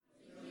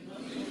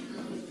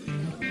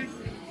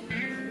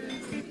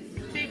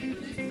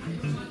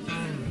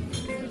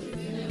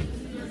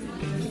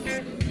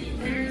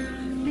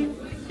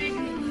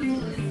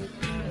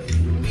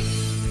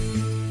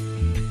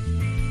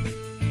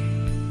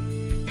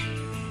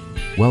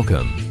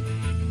Welcome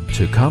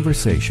to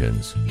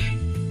Conversations.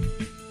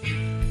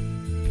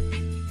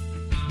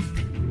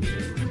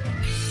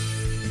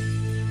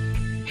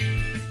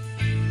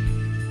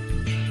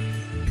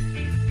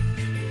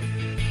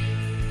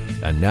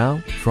 And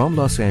now, from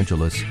Los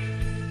Angeles,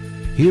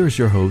 here's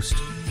your host,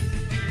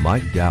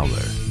 Mike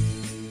Dowler.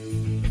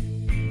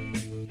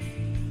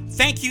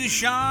 Thank you,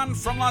 Sean,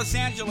 from Los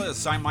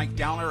Angeles. I'm Mike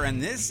Dowler,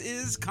 and this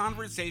is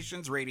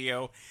Conversations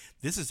Radio.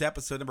 This is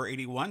episode number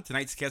 81.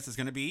 Tonight's guest is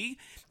going to be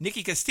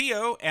Nikki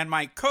Castillo, and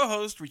my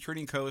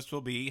returning co-host,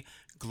 will be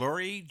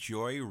Glory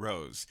Joy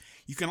Rose.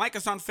 You can like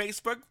us on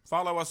Facebook,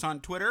 follow us on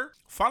Twitter,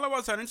 follow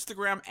us on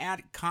Instagram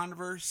at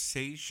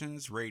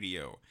Conversations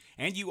Radio.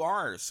 And you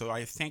are, so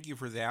I thank you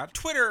for that.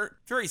 Twitter,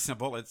 very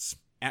simple. It's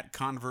at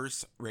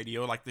Converse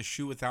Radio, like the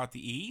shoe without the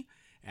E,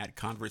 at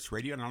Converse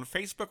Radio. And on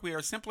Facebook, we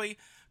are simply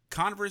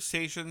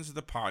Conversations,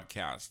 the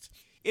podcast.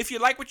 If you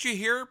like what you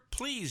hear,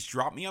 please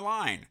drop me a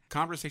line.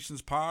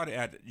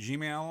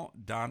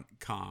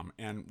 conversationspod@gmail.com.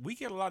 And we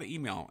get a lot of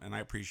email, and I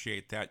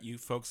appreciate that. You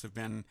folks have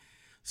been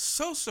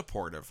so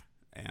supportive,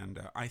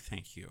 and I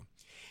thank you.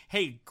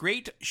 Hey,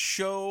 great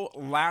show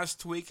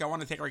last week. I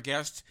want to thank our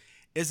guest,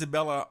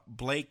 Isabella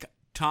Blake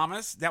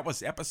Thomas. That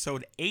was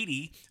episode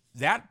 80.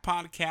 That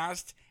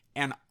podcast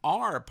and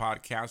all our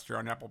podcasts are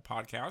on Apple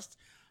Podcasts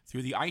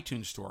through the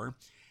iTunes Store.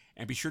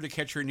 And be sure to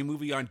catch her new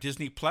movie on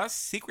Disney Plus,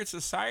 Secret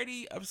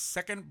Society of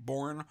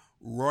Second-Born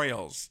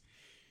Royals.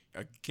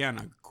 Again,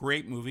 a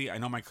great movie. I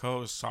know my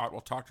co-host saw it.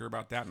 We'll talk to her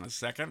about that in a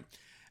second.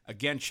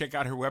 Again, check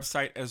out her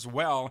website as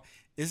well,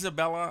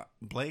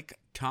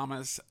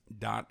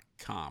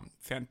 IsabellaBlakeThomas.com.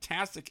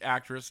 Fantastic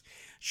actress.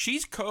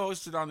 She's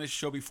co-hosted on this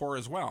show before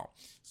as well,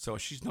 so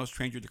she's no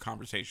stranger to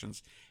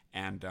conversations,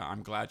 and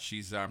I'm glad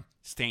she's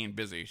staying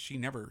busy. She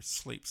never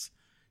sleeps.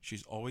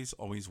 She's always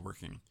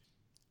working.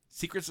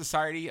 Secret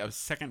Society of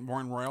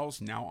Second-Born Royals,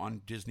 now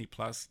on Disney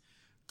Plus.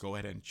 Go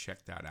ahead and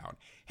check that out.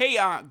 Hey,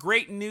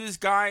 great news,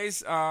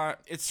 guys.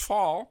 It's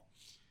fall,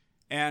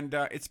 and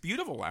it's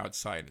beautiful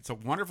outside. It's a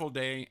wonderful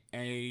day.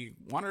 I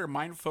want to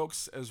remind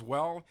folks as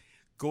well,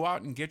 go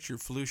out and get your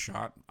flu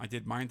shot. I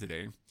did mine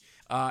today.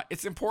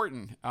 It's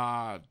important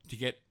to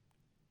get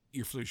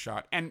your flu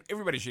shot, and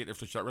everybody should get their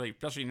flu shot, really,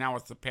 especially now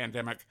with the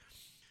pandemic.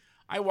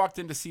 I walked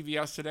into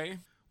CVS today.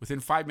 Within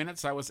 5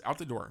 minutes, I was out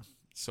the door.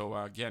 So,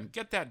 again,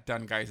 get that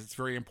done, guys. It's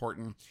very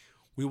important.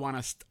 We want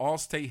to all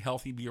stay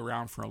healthy, be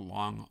around for a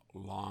long,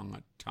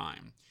 long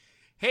time.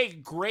 Hey,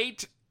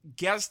 great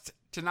guest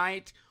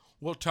tonight.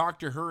 We'll talk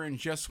to her in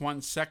just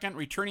 1 second.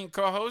 Returning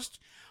co-host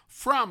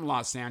from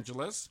Los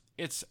Angeles,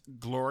 it's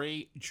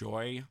Glory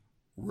Joy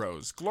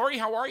Rose. Glory,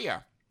 how are you?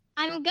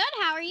 I'm good.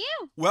 How are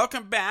you?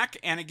 Welcome back.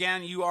 And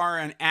again, you are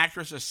an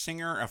actress, a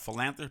singer, a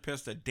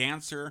philanthropist, a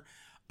dancer,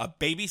 a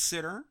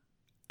babysitter,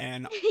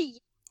 and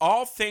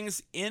all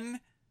things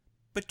in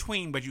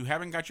between, but you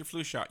haven't got your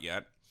flu shot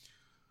yet.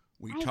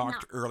 We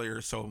talked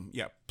earlier, so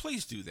yeah,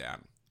 please do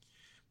that.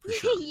 For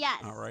sure.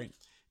 Yes. All right.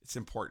 It's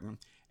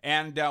important.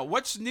 And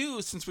what's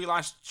new since we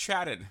last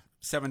chatted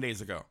 7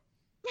 days ago?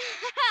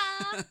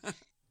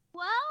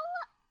 Well,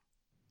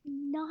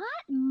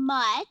 not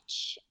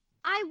much.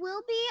 I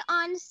will be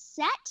on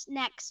set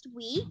next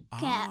week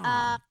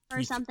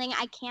for something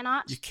I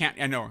cannot. You can't.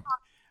 I know.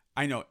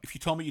 If you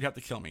told me, you'd have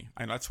to kill me.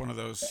 I know that's one of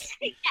those.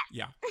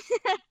 Yeah.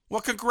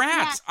 Well,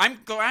 congrats. Yeah.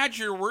 I'm glad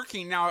you're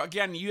working now.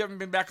 Again, you haven't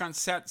been back on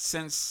set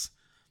since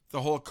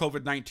the whole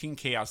COVID-19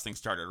 chaos thing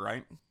started,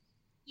 right?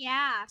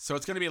 Yeah. So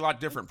it's going to be a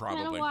lot different,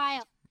 probably. It's been a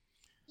while.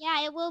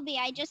 Yeah, it will be.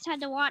 I just had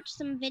to watch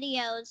some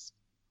videos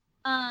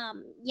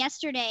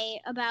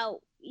yesterday about,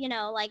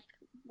 like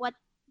what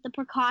the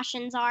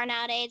precautions are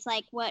nowadays,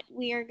 like what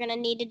we're going to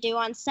need to do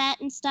on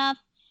set and stuff.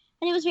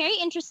 And it was very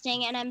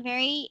interesting, and I'm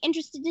very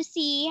interested to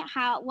see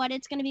what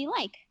it's going to be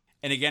like.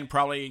 And again,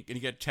 probably going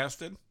to get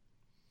tested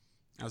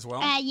as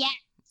well? Yeah.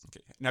 Okay.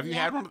 Now, have you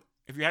had one?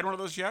 Have you had one of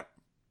those yet?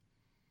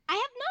 I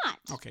have not.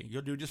 Okay,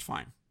 you'll do just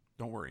fine.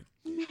 Don't worry.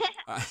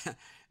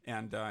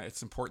 And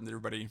it's important that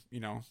everybody,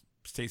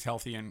 stays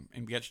healthy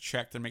and gets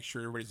checked and make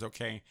sure everybody's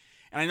okay.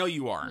 And I know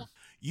you are. Yeah.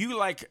 You,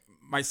 like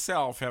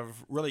myself,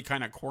 have really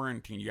kind of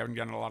quarantined. You haven't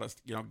done a lot of,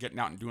 getting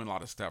out and doing a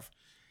lot of stuff.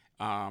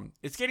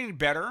 It's getting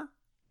better.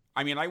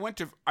 I mean, I went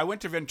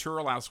to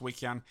Ventura last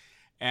weekend,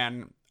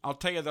 and I'll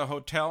tell you, the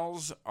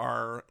hotels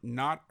are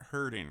not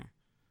hurting.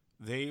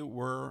 They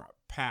were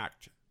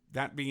packed.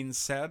 That being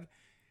said,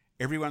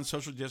 everyone's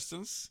social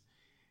distance.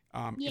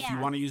 If you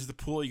want to use the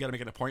pool, you got to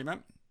make an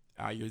appointment.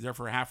 You're there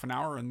for half an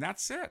hour, and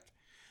that's it.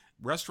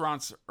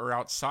 Restaurants are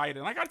outside,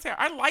 and I got to tell you,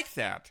 I like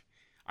that.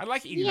 I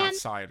like eating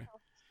outside.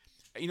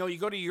 You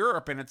go to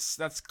Europe, and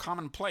that's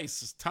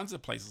commonplace. There's tons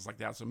of places like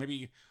that. So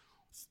maybe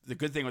the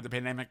good thing with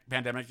the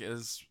pandemic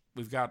is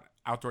we've got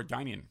outdoor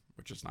dining,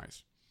 which is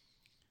nice.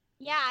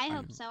 Yeah, I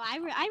hope so. I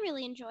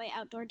really enjoy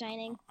outdoor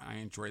dining. I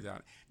enjoy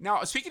that.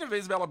 Now, speaking of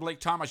Isabella Blake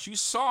Thomas, you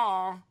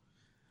saw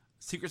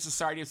Secret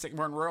Society of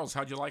Second-Born Royals.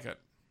 How'd you like it?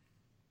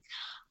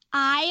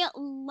 I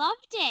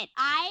loved it.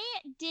 I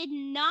did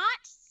not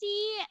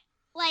see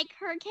like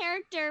her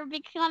character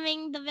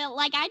becoming the villain.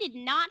 Like I did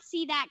not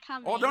see that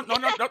coming. Oh,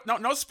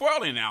 no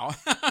spoiling now.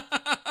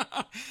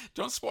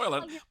 Don't spoil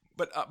it.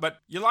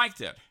 But you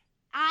liked it.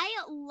 I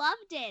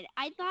loved it.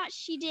 I thought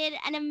she did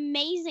an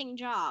amazing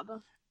job.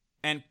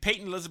 And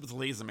Peyton Elizabeth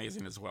Lee is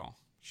amazing as well.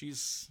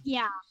 She's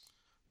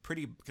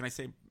pretty, can I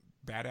say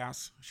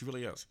badass? She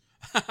really is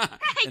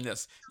in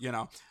this, you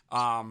know.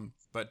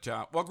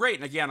 Well, great.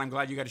 And again, I'm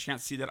glad you got a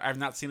chance to see that. I've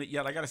not seen it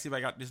yet. I got to see if I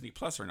got Disney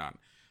Plus or not.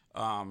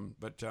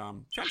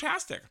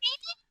 Fantastic.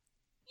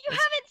 You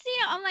haven't seen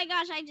it? Oh my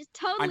gosh, I just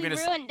totally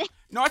ruined it.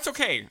 No, it's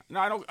okay.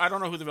 No, I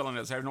don't know who the villain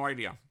is. I have no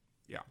idea.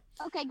 Yeah.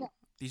 Okay, good.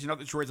 These are not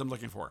the droids I'm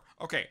looking for.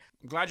 Okay.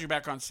 I'm glad you're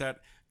back on set.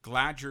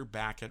 Glad you're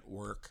back at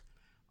work.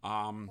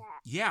 And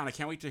I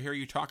can't wait to hear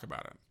you talk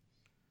about it.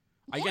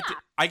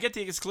 I get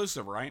the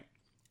exclusive, right?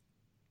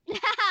 Yeah.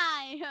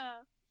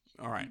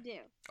 All right. You do.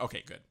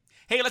 Okay, good.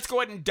 Hey, let's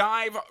go ahead and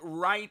dive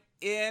right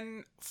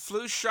in.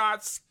 Flu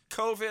shots,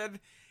 COVID,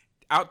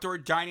 outdoor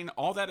dining,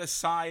 all that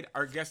aside,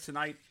 our guest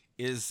tonight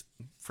is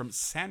from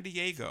San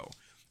Diego.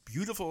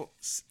 Beautiful.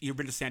 You've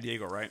been to San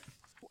Diego, right?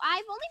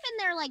 I've only been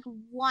there like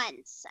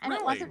once, and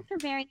Really? It wasn't for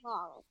very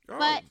long. Oh.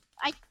 But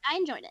I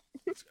enjoyed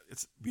it.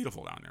 It's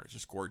beautiful down there. It's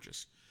just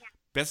gorgeous. Yeah.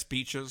 Best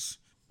beaches,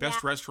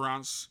 best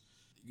restaurants.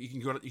 You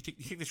can go. You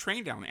take the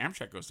train down. The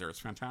Amtrak goes there. It's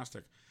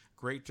fantastic.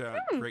 Great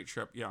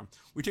trip. Yeah,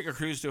 we took a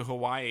cruise to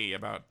Hawaii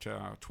about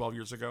 12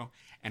 years ago,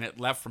 and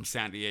it left from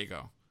San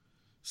Diego.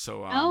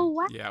 So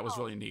wow. Yeah, it was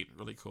really neat,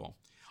 really cool.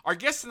 Our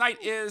guest tonight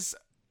is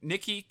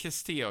Nikki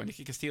Castillo.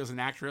 Nikki Castillo is an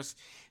actress.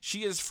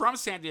 She is from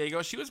San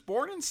Diego. She was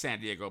born in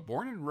San Diego,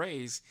 born and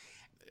raised,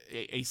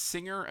 a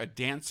singer, a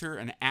dancer,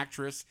 an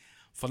actress,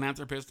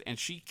 philanthropist, and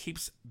she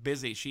keeps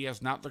busy. She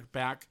has not looked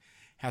back,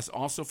 has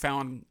also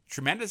found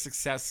tremendous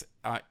success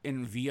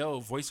in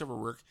VO, voiceover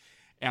work.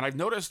 And I've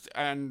noticed,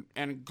 and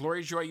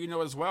Gloria Joy, you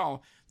know as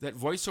well, that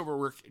voiceover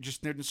work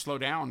just didn't slow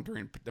down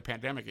during the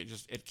pandemic.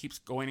 It keeps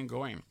going and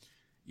going.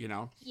 You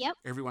know, Yep.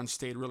 Everyone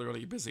stayed really,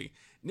 really busy.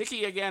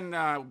 Nikki, again,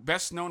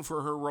 best known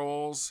for her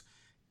roles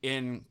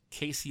in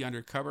Casey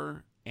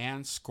Undercover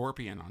and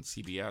Scorpion on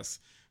CBS.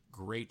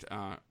 Great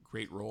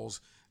roles,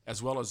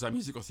 as well as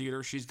musical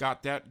theater. She's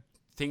got that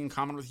thing in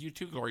common with you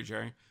too, Gloria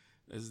J.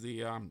 Is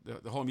the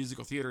whole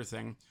musical theater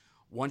thing.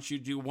 Once you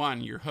do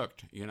one, you're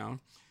hooked. You know,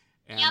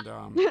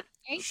 and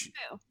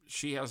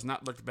she has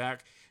not looked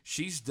back.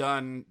 She's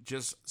done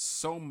just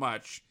so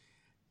much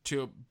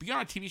to be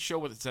on a TV show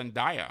with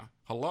Zendaya.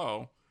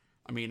 Hello.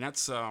 I mean,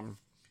 that's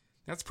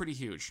pretty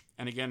huge.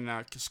 And again,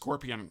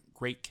 Scorpion,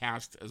 great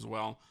cast as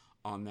well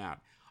on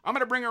that. I'm going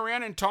to bring her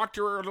in and talk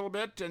to her a little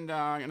bit. And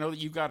I know that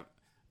you've got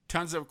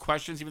tons of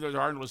questions, even though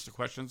there aren't a list of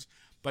questions.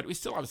 But we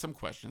still have some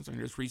questions. I mean,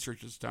 there's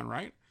research that's done,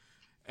 right?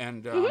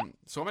 And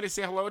so I'm going to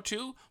say hello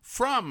to,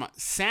 from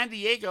San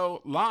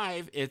Diego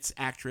live, it's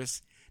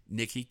actress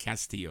Nikki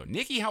Castillo.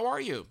 Nikki, how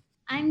are you?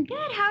 I'm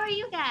good. How are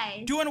you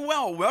guys? Doing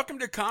well. Welcome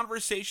to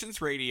Conversations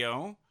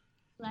Radio.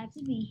 Glad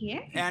to be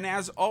here. And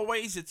as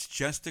always, it's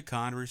just a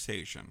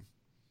conversation.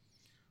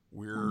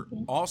 We're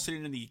all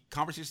sitting in the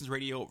Conversations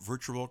Radio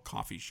virtual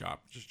coffee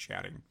shop, just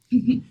chatting,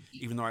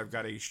 even though I've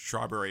got a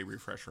strawberry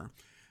refresher.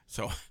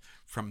 So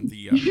from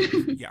the,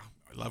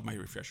 I love my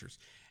refreshers.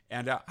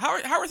 And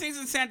how are things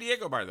in San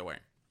Diego, by the way?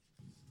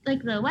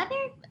 Like the weather?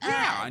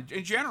 Yeah,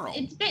 in general.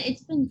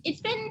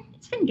 It's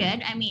been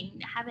good. I mean,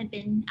 haven't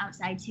been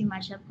outside too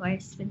much, of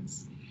course,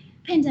 since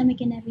pandemic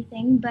and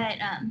everything, but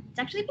it's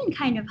actually been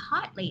kind of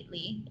hot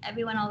lately.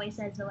 Everyone always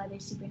says the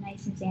weather's super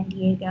nice in San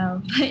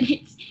Diego, but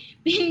it's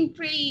been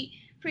pretty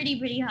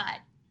hot,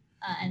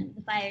 and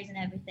the fires and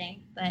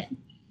everything. But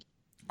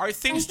are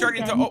things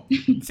starting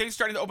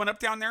to open up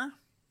down there?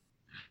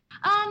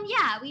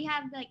 Yeah, we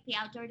have like the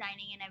outdoor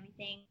dining and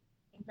everything.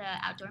 The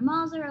outdoor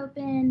malls are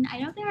open. I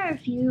know there are a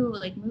few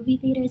like movie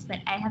theaters, but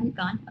I haven't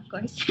gone, of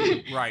course.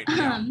 Right.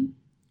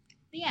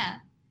 Yeah.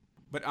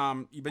 But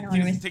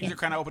things are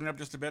kind of opening up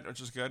just a bit,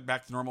 which is good.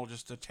 Back to normal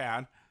just a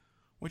tad,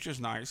 which is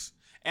nice.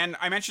 And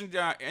I mentioned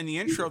in the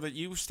intro that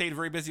you stayed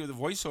very busy with the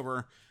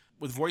voiceover.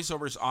 With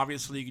voiceovers,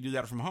 obviously, you can do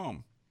that from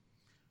home.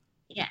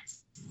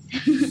 Yes.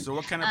 So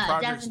what kind of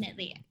projects?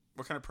 Definitely.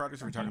 What kind of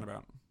projects are we talking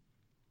about?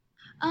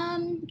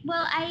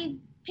 Well, I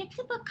picked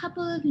up a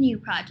couple of new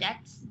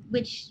projects,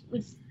 which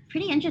was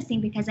pretty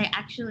interesting because I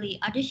actually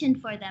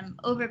auditioned for them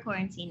over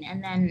quarantine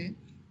and then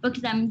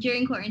booked them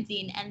during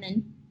quarantine and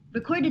then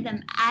recorded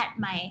them at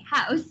my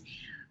house,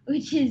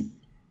 which is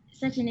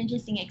such an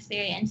interesting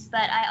experience.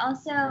 But I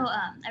also,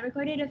 I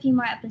recorded a few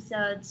more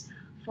episodes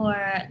for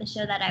the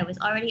show that I was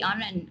already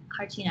on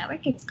Cartoon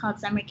Network. It's called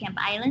Summer Camp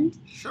Island.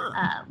 Sure.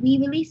 We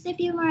released a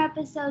few more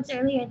episodes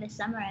earlier this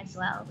summer as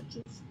well, which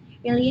is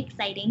really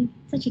exciting.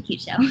 Such a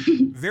cute show.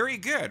 Very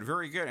good,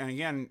 very good. And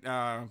again,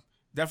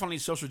 definitely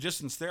social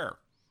distance there.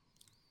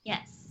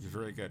 Yes.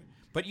 Very good.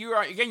 But you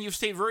are, again, you've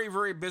stayed very,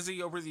 very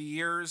busy over the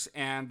years,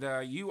 and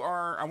you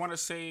are, I want to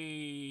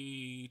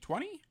say,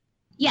 20?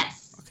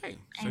 Yes. Okay.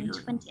 So I'm you're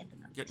 20 at the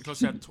moment. getting close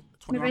to that 21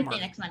 My birthday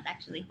mark. next month,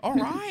 actually. All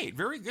right.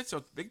 Very good.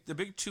 So the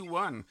big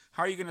 2-1.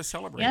 How are you going to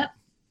celebrate? Yep.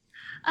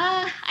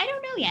 I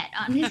don't know yet,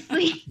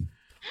 honestly.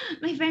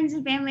 my friends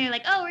and family are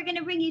like, "Oh, we're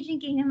gonna bring you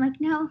drinking." I'm like,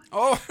 "No,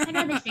 Oh, I'd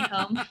rather stay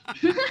home."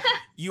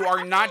 you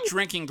are not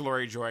drinking,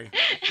 Glory Joy.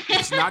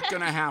 It's not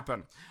going to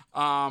happen.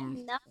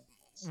 No.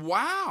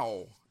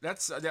 Wow.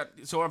 That's that.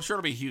 So I'm sure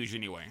it'll be huge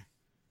anyway.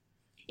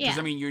 Because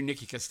Yeah. I mean, you're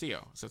Nikki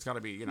Castillo, so it's got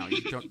to be, you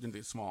don't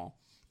do small.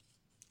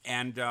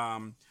 And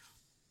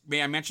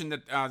may I mention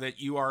that that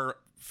you are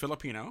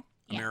Filipino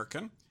Yes.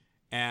 American,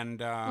 and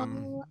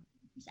 100%.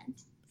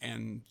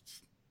 and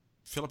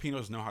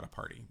Filipinos know how to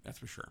party. That's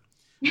for sure.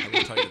 I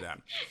will tell you that.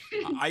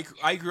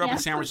 I grew up Yeah, in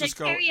San with the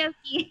Francisco.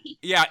 karaoke.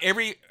 Yeah,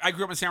 I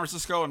grew up in San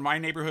Francisco, and my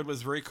neighborhood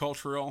was very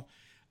cultural.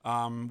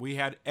 We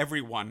had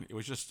everyone. It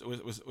was just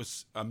it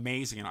was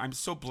amazing, and I'm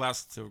so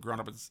blessed to have grown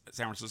up in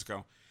San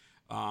Francisco,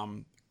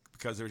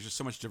 because there was just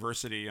so much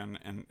diversity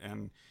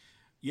and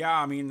yeah,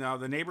 I mean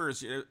the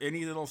neighbors,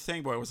 any little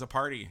thing, boy, it was a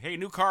party. Hey,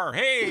 new car.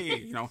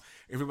 Hey,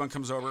 everyone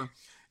comes over,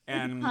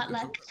 and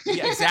Potluck.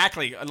 yeah,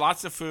 exactly.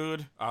 Lots of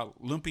food,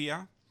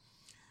 lumpia,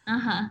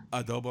 Uh-huh.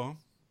 adobo,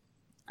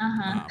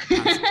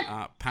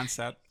 Uh-huh.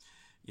 pancet.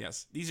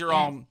 Yes, these are Yes,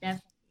 all.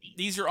 definitely.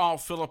 These are all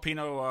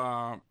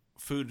Filipino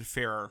food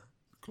fare,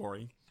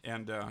 Glory,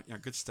 and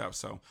good stuff.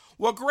 So,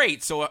 well,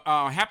 great. So,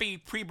 happy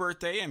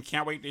pre-birthday, and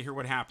can't wait to hear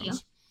what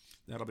happens.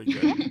 That'll be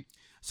good.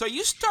 So,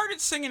 you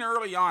started singing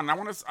early on. I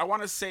want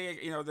to say,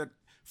 that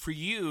for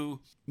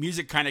you,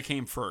 music kind of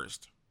came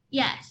first.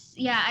 Yes.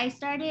 Yeah, I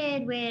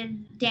started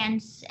with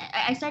dance.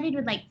 I started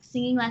with like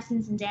singing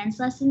lessons and dance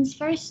lessons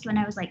first when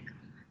I was like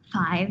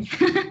 5.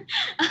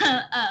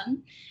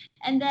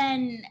 And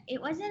then it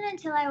wasn't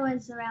until I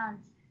was around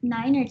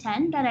 9 or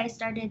 10 that I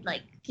started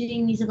like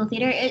doing musical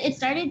theater. It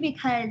started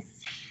because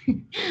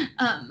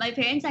my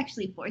parents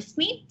actually forced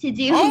me to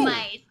do Oh.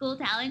 my school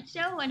talent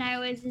show when I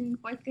was in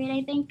 4th grade,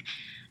 I think.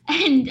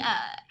 And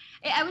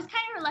I was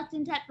kind of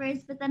reluctant at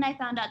first, but then I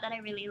found out that I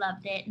really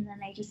loved it, and then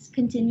I just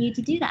continued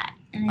to do that.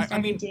 And I I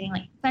started mean- doing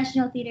like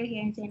professional theater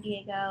here in San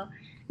Diego,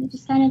 and it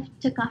just kind of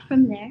took off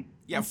from there.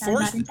 Yeah, I found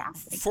forced. that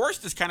fantastic.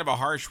 Forced is kind of a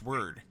harsh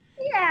word.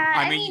 Yeah,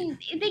 I I mean-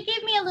 mean, they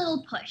gave me a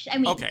little push. I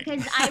mean, Okay.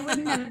 because I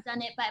wouldn't have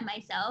done it by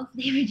myself.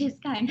 They were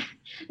just kind of,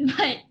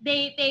 but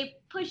they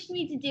pushed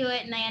me to do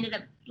it, and I ended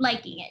up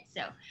liking it.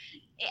 So,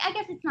 I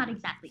guess it's not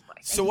exactly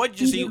forced. I So just what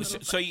did you needed a see?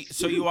 little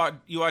So push.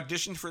 you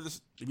auditioned for the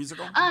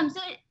musical?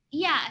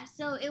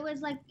 So it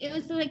was like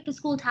the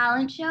school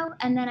talent show,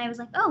 and then I was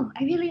like, oh,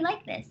 I really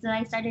like this. So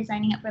I started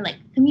signing up for like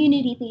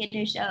community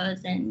theater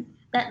shows and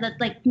that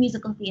like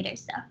musical theater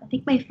stuff. I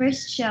think my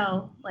first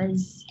show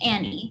was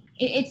Annie.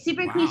 It's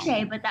super Wow.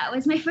 cliche, but that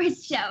was my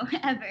first show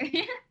ever.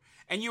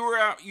 And you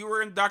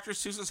were in Dr.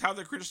 Seuss's How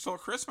the Grinch Stole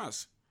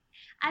Christmas.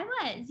 I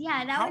was,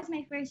 yeah. That How- was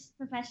my first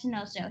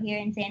professional show here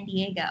in San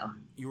Diego.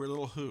 You were a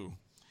little who.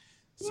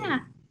 So, Yeah.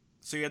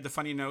 So you had the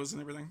funny nose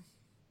and everything?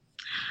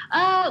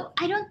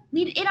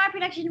 In our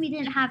production we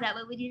didn't have that,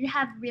 but we did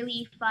have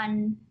really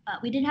fun.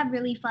 We did have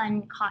really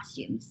fun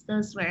costumes.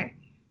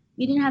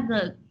 We didn't have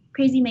the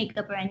crazy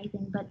makeup or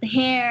anything, but the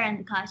hair and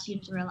the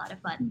costumes were a lot of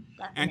fun.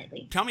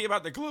 Definitely. And tell me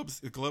about the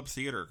Globe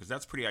Theater, because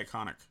that's pretty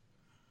iconic.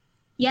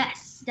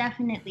 Yes,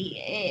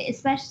 definitely.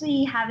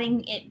 Especially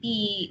having it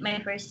be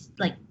my first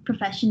like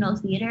professional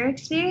theater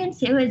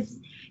experience. It was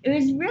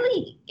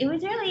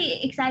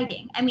really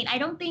exciting. I mean, I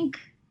don't think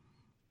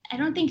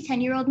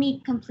 10-year-old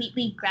me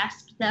completely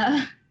grasped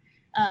the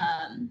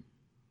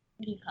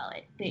what do you call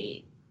it?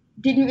 They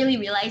didn't really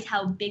realize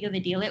how big of a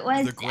deal it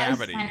was. The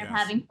gravity, I was kind of yes.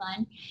 having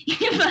fun.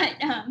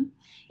 But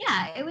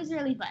yeah, it was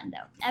really fun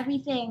though.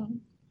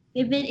 Everything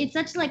it's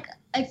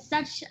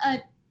such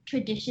a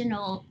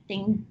traditional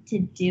thing to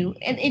do.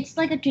 It's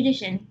like a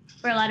tradition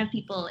for a lot of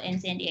people in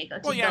San Diego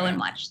to Well, yeah, go and man.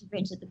 watch The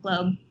Grinch at the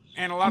Globe.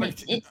 And And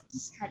it's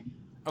just kind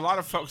of, a lot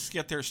of folks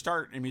get their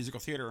start in musical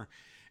theater.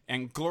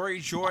 And Glory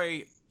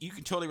Joy, you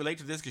can totally relate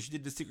to this because you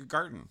did The Secret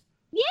Garden.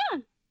 Yeah.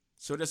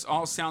 So this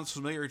all sounds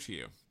familiar to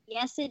you.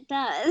 Yes, it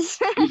does.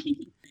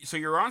 So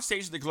you're on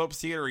stage at the Globe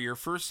Theater your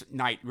first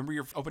night. Remember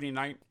your opening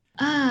night?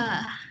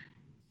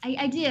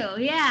 I do,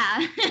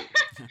 yeah.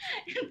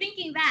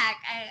 Thinking back,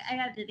 I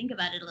have to think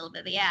about it a little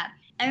bit, but yeah.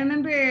 I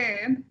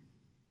remember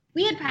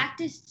we had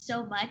practiced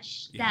so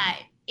much Yeah. that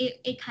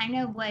it kind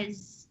of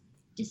was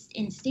just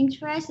instinct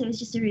for us. It was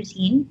just a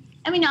routine.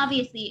 I mean,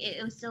 obviously,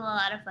 it was still a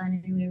lot of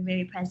fun, and we were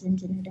very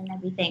present in it and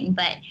everything.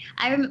 But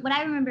what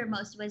I remember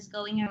most was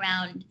going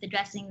around the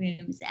dressing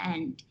rooms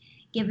and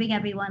giving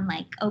everyone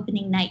like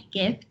opening night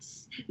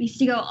gifts. We used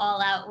to go all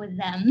out with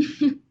them.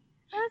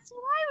 That's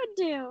what I would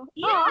do.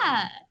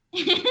 Oh,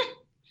 Yeah.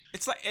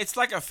 It's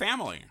like a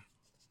family.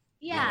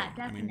 Yeah,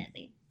 Really, I mean-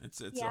 definitely.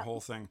 It's Yeah. a whole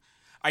thing.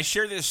 I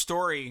share this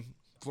story,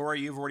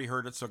 Gloria. You've already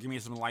heard it, so give me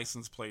some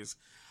license, please.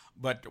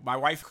 But my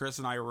wife Chris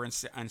and I were in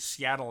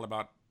Seattle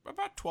about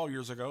 12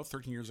 years ago,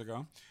 13 years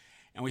ago,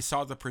 and we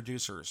saw The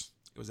Producers.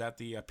 It was at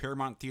the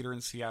Paramount Theater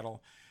in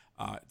Seattle,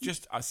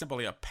 just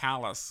simply a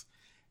palace,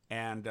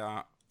 and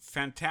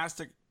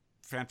fantastic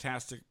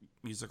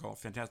musical,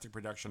 fantastic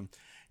production.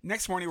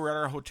 Next morning, we were at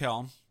our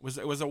hotel.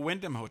 It was a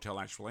Wyndham Hotel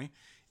actually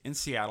in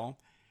Seattle,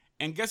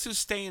 and guess who's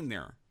staying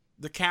there?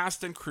 the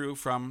cast and crew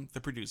from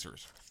the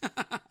producers.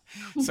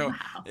 So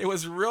Wow. it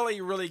was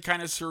really, really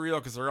kind of surreal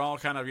because they're all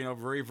kind of,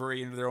 very,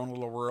 very into their own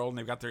little world, and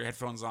they've got their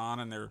headphones on,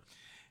 and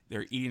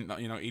they're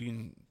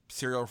eating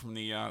cereal from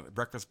the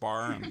breakfast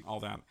bar and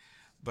all that.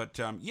 But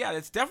yeah,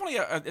 it's definitely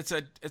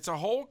it's a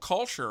whole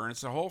culture, and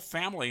it's a whole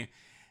family,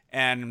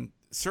 and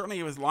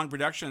certainly with Long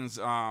Productions,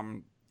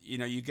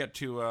 you get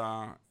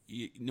to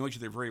you know each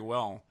other very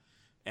well,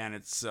 and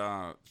it's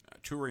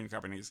touring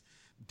companies.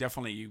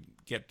 Definitely, you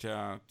get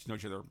to know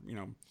each other,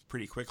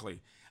 pretty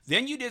quickly.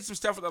 Then you did some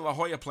stuff at the La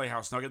Jolla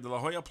Playhouse. Now, again, the La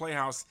Jolla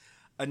Playhouse,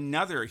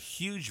 another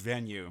huge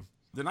venue,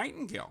 the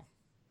Nightingale.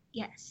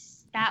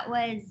 Yes,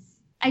 I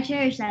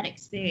cherish that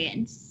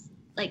experience,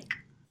 like,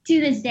 to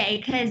this day,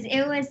 because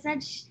it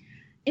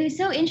was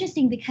so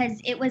interesting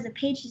because it was a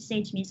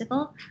page-to-stage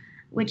musical,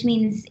 which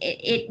means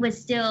they were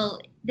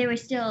still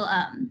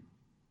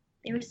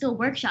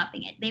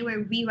workshopping it. They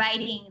were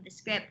rewriting the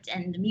script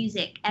and the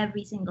music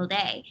every single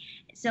day.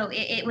 So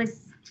it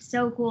was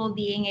so cool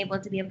being able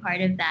to be a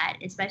part of that,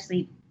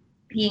 especially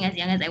being as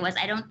young as I was.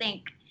 I don't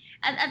think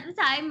at the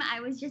time I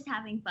was just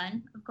having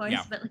fun, of course.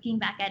 Yeah. But looking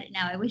back at it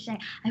now, I wish I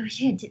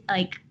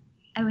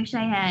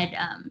had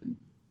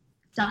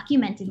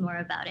documented more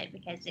about it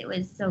because it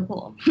was so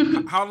cool.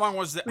 How long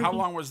was that? How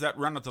long was that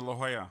run at the La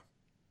Jolla?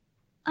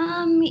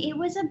 It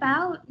was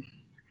about.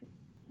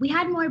 We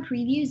had more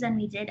previews than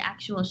we did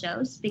actual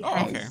shows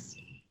because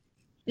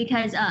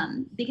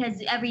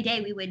every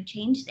day we would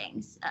change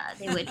things.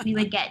 We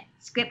would get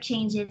script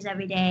changes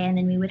every day, and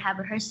then we would have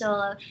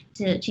rehearsal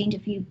to change a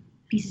few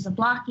pieces of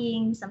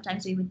blocking.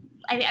 Sometimes we would.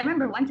 I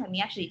remember one time we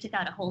actually took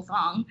out a whole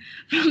song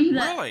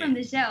from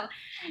the show,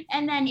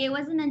 and then it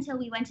wasn't until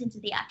we went into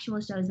the actual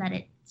shows that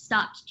it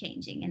stopped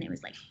changing and it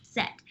was like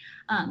set.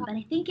 But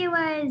I think it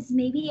was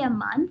maybe a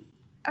month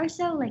or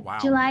so, like Wow.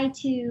 July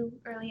to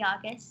early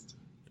August.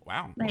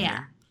 Wow. But okay.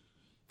 yeah.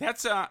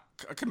 That's a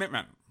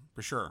commitment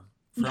for sure.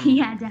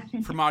 Yeah,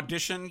 definitely. From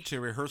audition to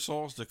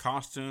rehearsals to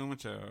costume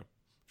to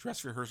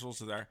dress rehearsals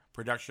to the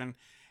production,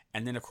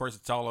 and then of course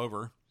it's all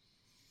over.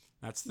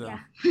 That's the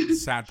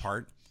sad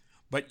part.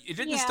 But it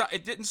didn't stop.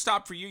 It didn't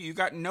stop for you. You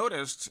got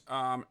noticed,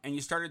 and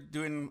you started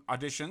doing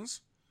auditions.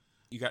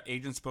 You got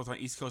agents both on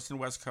East Coast and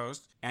West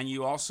Coast, and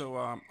you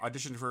also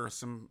auditioned for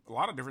a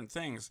lot of different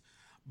things.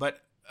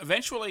 But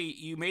eventually,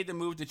 you made the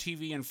move to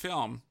TV and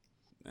film.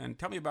 And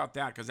tell me about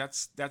that, because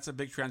that's a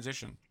big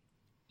transition.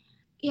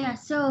 Yeah.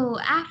 So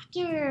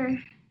after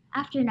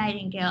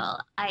Nightingale,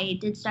 I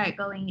did start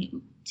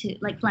going to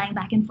flying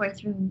back and forth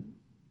from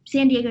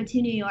San Diego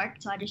to New York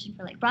to audition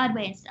for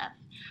Broadway and stuff.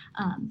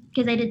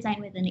 Because I did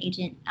sign with an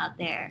agent out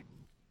there.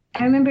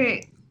 I remember I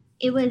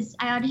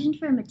auditioned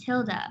for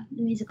Matilda,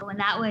 the musical, when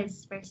that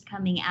was first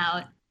coming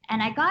out.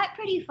 And I got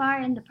pretty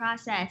far in the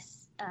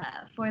process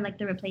for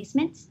the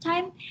replacements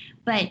time.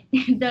 But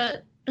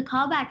the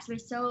callbacks were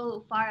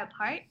so far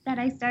apart that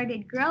I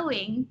started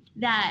growing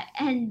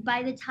and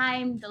by the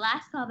time the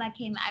last callback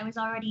came, I was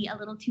already a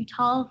little too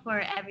tall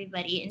for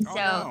everybody. And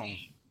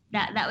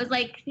that was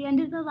the end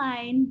of the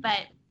line.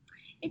 But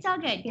it's all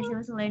good because it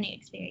was a learning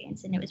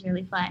experience and it was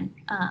really fun.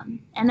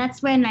 And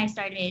that's when I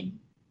started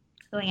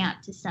going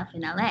out to stuff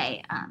in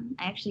LA. I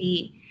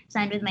actually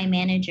signed with my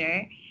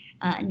manager,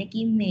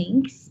 Nikki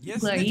Minks.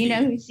 Yes, Gloria, Nikki. you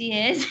know who she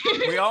is.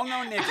 We all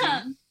know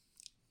Nikki.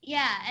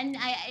 Yeah, and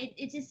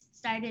it just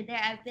started there.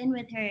 I've been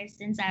with her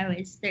since I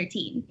was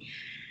 13.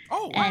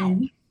 Oh, wow.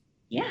 And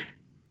yeah,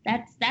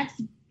 that's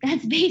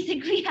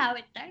basically how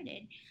it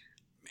started.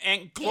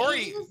 And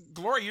Gloria,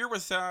 you're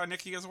with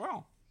Nikki as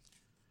well.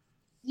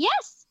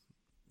 Yes,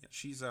 Yeah,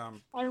 she's I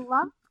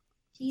love.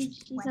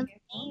 She's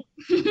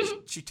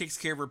amazing. she takes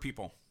care of her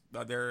people.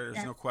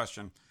 There's no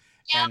question.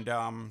 Yeah.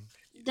 And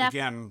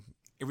again,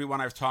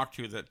 everyone I've talked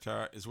to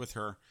that is with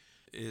her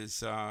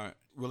is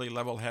really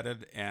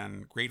level-headed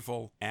and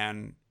grateful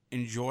and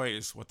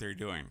enjoys what they're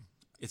doing.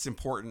 It's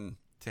important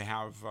to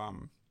have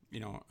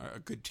a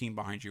good team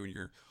behind you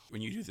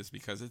when you do this,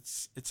 because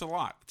it's a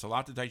lot. It's a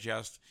lot to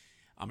digest.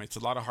 It's a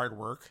lot of hard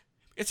work.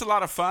 It's a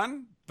lot of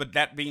fun, but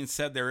that being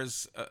said, there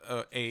is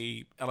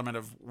a element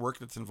of work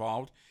that's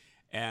involved.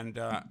 And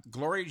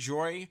Gloria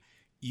Joy,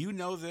 you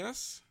know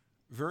this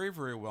very,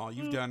 very well.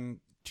 You've done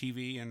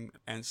TV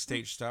and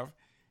stage stuff.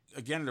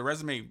 Again, the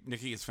resume,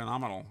 Nikki, is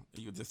phenomenal.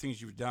 The things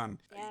you've done.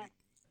 Yeah.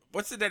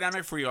 What's the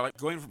dynamic for you?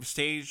 Going from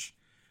stage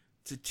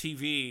to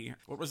TV,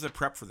 what was the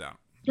prep for that?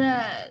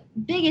 The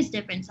biggest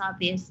difference,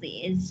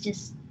 obviously, is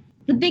just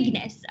the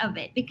bigness of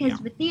it.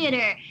 Because with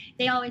theater,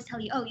 they always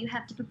tell you, oh, you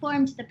have to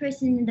perform to the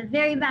person in the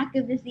very back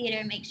of the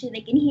theater, make sure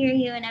they can hear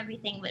you and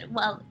everything.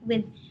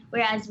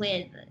 Whereas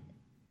with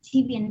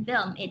TV and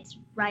film, it's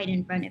right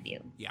in front of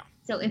you. Yeah.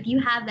 So if you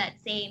have that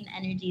same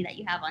energy that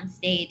you have on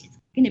stage, it's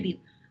going to be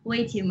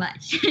way too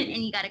much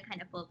and you got to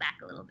kind of pull back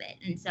a little bit.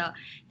 And so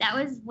that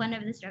was one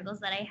of the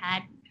struggles that I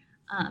had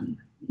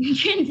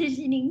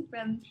transitioning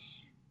from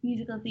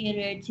musical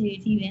theater to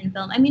TV and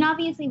film. I mean,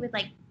 obviously with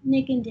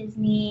Nick and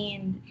Disney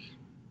and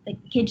the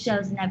kid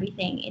shows and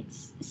everything,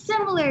 it's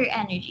similar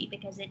energy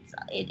because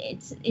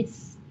it's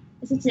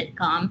a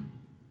sitcom,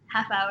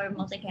 half-hour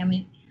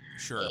multi-camera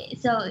Sure.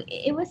 So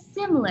it was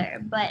similar,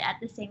 but at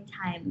the same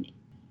time,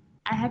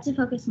 I had to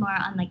focus more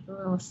on like the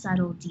little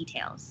subtle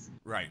details.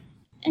 Right.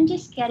 And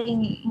just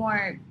getting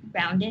more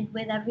grounded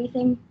with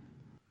everything.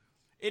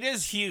 It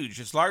is huge.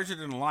 It's larger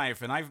than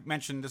life. And I've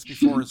mentioned this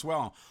before as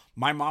well.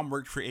 My mom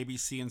worked for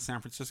ABC in San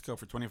Francisco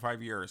for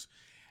 25 years.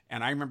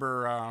 And I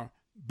remember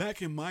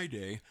back in my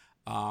day,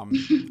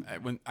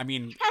 when I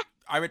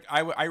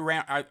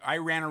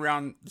ran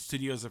around the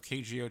studios of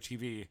KGO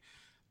TV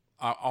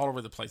all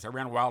over the place. I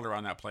ran wild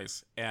around that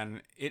place.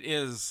 And it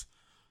is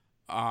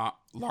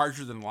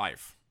larger than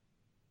life,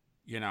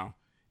 you know.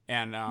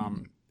 And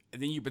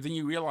then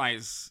you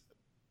realize,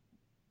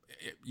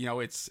 you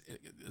know, it's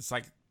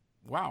like,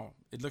 wow,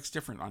 it looks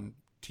different on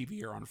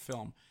TV or on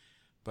film,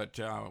 but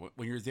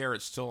when you're there,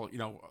 it's still, you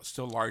know,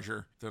 still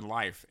larger than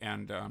life.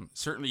 And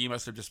certainly, you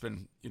must have just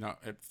been, you know,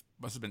 it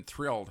must have been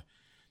thrilled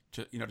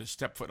to, you know, to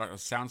step foot on a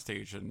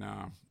soundstage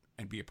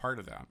and be a part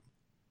of that.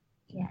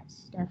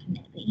 Yes,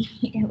 definitely.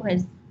 It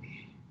was.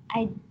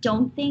 I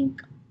don't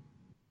think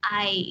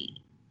I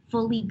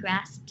fully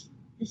grasped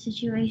the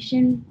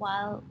situation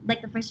while,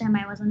 like, the first time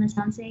I was on the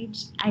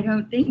soundstage. I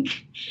don't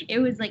think it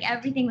was like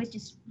everything was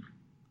just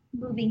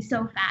moving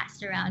so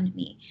fast around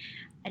me.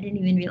 I didn't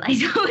even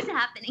realize what was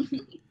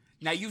happening.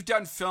 Now, you've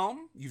done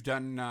film, you've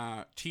done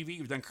TV,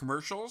 you've done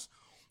commercials.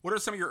 What are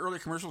some of your early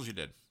commercials you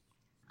did?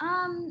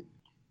 I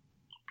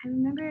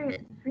remember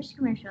the first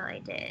commercial I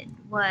did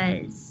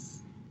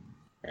was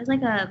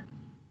like a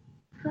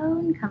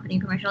phone company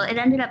commercial. It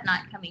ended up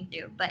not coming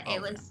through, but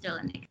it was still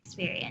an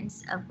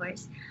experience, of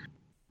course.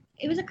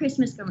 It was a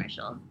Christmas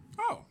commercial.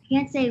 Oh. I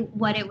can't say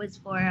what it was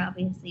for,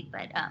 obviously,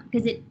 but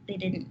because they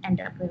didn't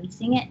end up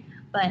releasing it.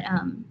 But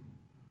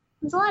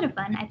it was a lot of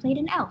fun. I played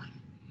an elf.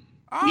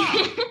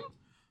 Ah.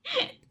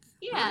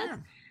 Yeah.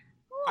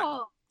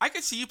 Cool. I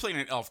could see you playing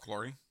an elf,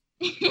 Glory.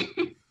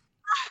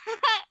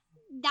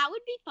 That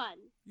would be fun.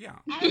 Yeah.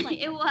 I was like,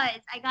 it was.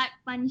 I got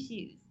fun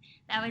shoes.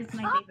 That was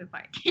my favorite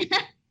part.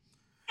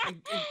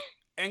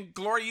 and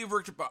Glory, you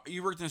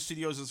worked in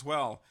studios as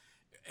well.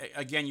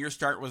 Again, your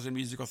start was in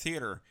musical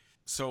theater.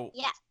 So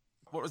Yeah.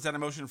 what was that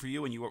emotion for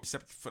you when you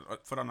stepped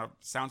foot on a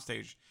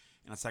soundstage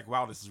and it's like,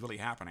 wow, this is really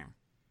happening?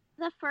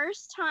 The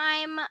first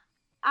time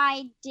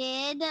I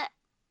did,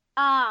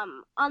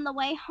 on the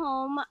way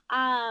home,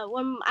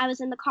 when I was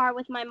in the car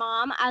with my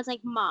mom, I was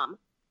like, Mom,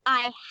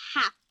 I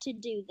have to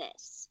do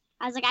this.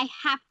 I was like, I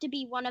have to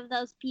be one of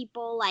those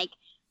people, like,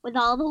 with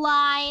all the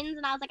lines.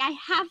 And I was like, I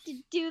have to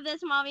do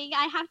this, Mommy.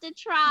 I have to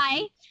try.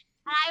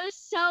 And I was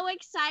so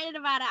excited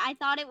about it. I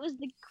thought it was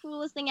the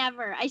coolest thing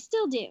ever. I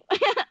still do.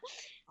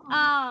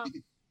 But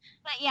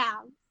yeah,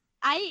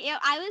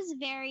 I was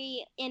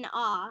very in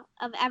awe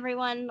of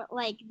everyone,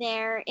 like,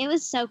 there. It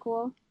was so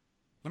cool.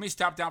 Let me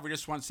stop down for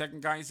just 1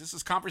 second, guys. This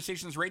is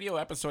Conversations Radio,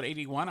 episode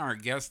 81. Our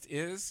guest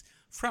is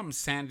from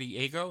San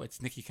Diego.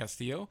 It's Nikki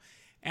Castillo.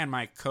 And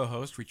my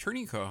co-host,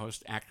 returning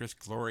co-host, actress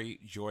Glory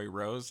Joy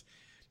Rose,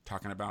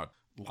 talking about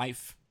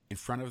life in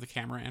front of the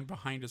camera and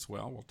behind as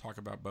well. We'll talk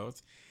about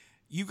both.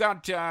 You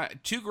got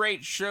two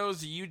great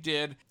shows that you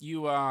did.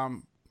 You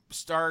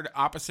starred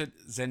opposite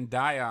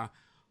Zendaya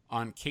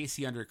on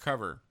Casey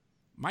Undercover.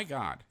 My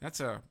God, that's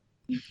a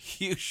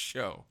huge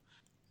show.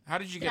 How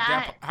did you get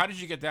that? How did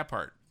you get that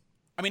part?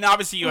 I mean,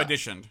 obviously you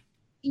auditioned.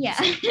 Yeah.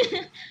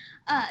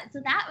 So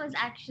that was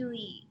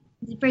actually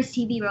the first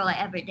TV role I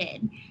ever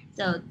did.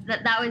 So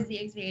that was the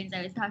experience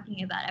I was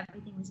talking about.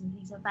 Everything was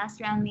moving so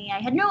fast around me. I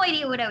had no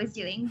idea what I was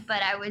doing,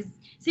 but I was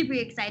super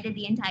excited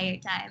the entire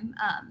time.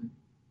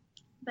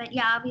 But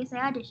yeah, obviously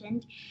I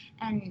auditioned,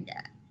 and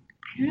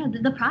I don't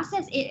know, the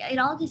process, it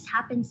all just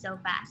happened so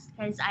fast,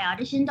 because I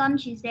auditioned on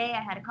Tuesday, I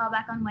had a call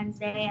back on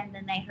Wednesday, and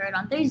then I heard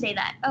on Thursday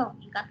that, oh,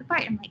 you got the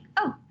part. I'm like,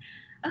 oh,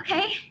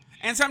 okay.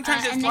 And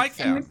sometimes it's like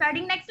that. And we're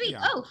starting next week.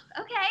 Yeah. Oh,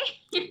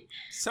 okay.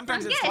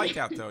 Sometimes it's like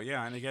that, though.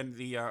 Yeah. And again,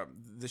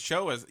 the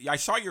show is. I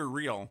saw your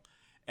reel,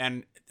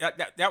 and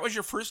that was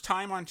your first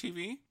time on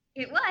TV.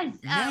 It was.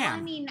 Man.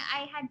 I mean,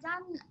 I had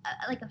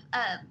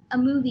done a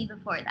movie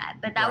before that,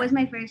 but that was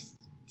my first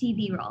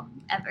TV role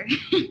ever.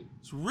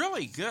 It's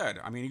really good.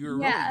 I mean, you were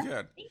really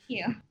good. Thank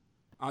you.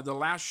 The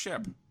Last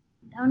Ship.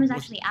 That one was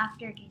actually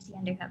after Casey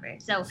Undercover.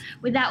 So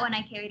with that one,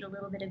 I carried a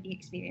little bit of the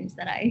experience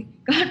that I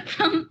got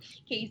from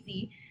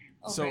Casey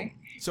over.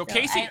 So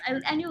Casey.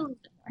 I knew a little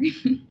bit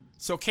more.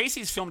 So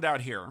Casey's filmed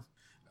out here.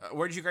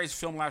 Where did you guys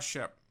film Last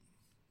Ship?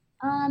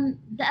 The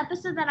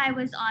episode that I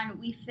was on,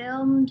 we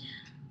filmed.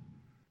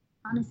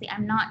 Honestly,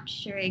 I'm not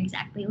sure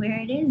exactly where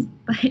it is,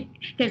 but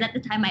because at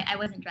the time I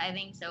wasn't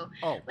driving, so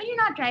when you're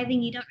not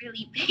driving, you don't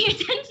really pay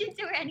attention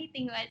to where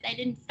anything was. I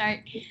didn't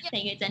start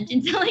paying attention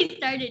until I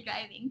started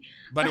driving.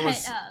 But it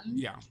was,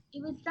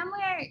 it was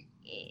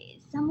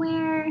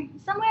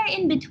somewhere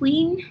in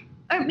between,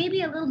 or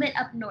maybe a little bit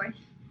up north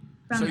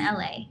from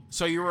LA.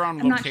 So you were on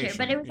location. I'm not sure,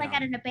 but it was like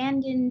at an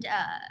abandoned,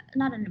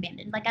 not an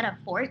abandoned, like at a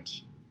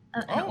fort,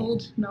 an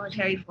old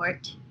military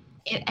fort.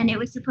 And it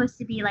was supposed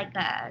to be like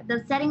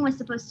the setting was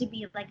supposed to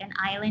be like an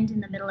island in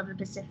the middle of the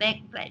Pacific,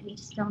 but we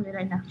just filmed it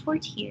in a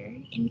fort here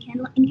in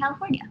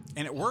California.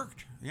 And it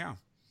worked, yeah.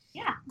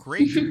 Yeah.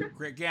 Great.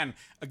 Again,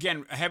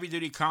 heavy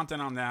duty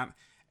content on that,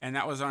 and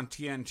that was on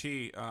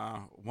TNT.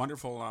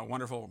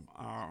 Wonderful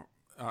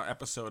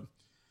episode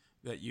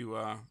that you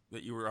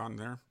were on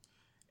there,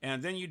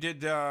 and then you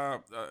did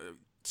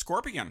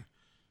Scorpion.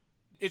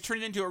 It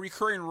turned into a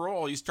recurring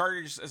role. You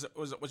started as it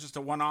was just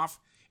a one-off,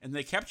 and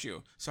they kept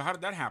you. So how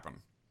did that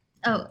happen?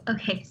 Oh,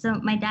 okay. So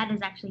my dad is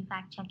actually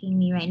fact-checking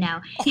me right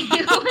now.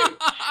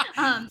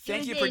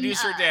 Thank you,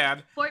 producer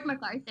Dad. Fort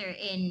MacArthur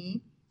in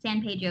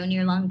San Pedro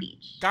near Long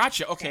Beach.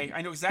 Gotcha. Okay,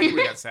 I know exactly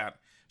where that's at.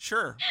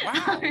 Sure.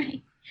 Wow. All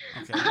right.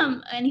 Okay.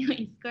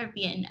 Anyway,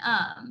 Scorpion.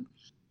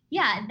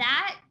 Yeah,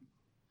 that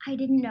I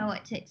didn't know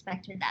what to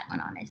expect with that one,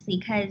 honestly,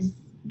 because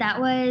that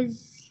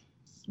was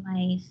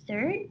my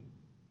third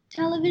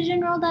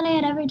television role that I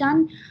had ever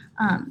done.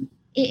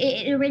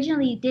 It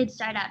originally did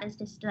start out as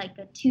just like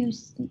a two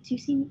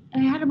scene.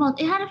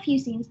 It had a few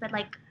scenes, but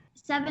like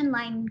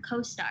 7-line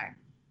co-star.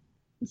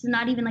 So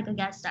not even like a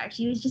guest star.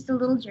 She was just a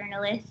little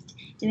journalist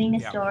doing a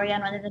story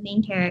on one of the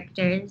main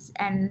characters,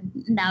 and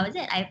that was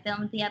it. I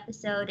filmed the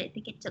episode. I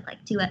think it took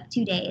like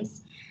 2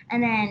 days,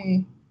 and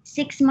then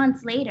 6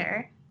 months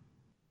later,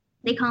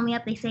 they call me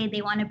up. They say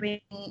they want to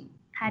bring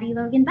Patty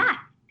Logan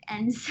back,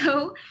 and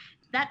so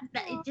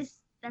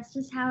that's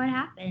just how it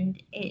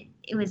happened.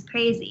 It was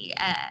crazy.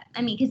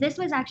 I mean, because this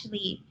was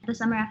actually the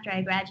summer after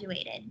I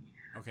graduated.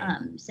 Okay.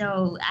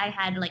 So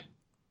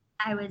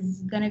I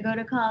was gonna go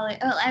to college.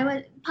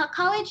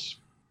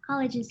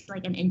 College is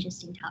like an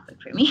interesting topic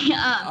for me.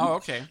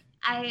 Okay.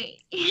 I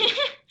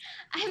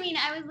mean,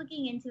 I was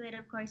looking into it,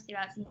 of course,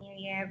 throughout senior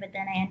year, but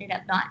then I ended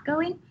up not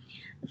going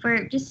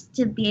for just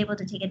to be able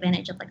to take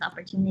advantage of like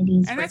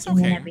opportunities, and that's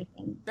working okay. and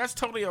everything. That's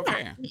totally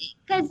okay.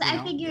 Because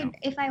I figured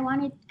if I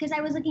wanted, because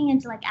I was looking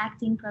into like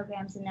acting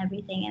programs and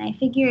everything, and I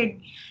figured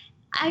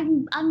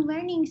I'm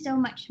learning so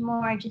much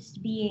more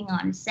just being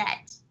on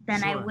set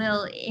than I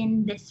will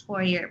in this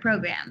 4-year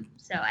program.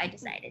 So I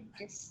decided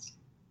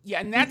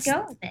and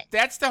go with it.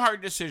 That's the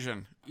hard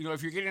decision. You know,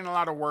 if you're getting a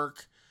lot of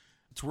work,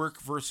 it's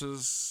work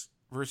versus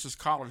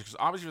college. Because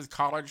obviously with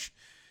college,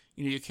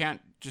 you know, you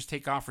can't just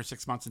take off for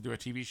 6 months and do a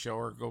TV show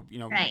or go,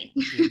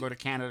 go to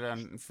Canada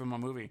and film a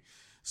movie.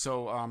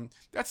 So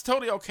that's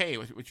totally okay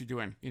with what you're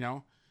doing, you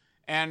know.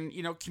 And,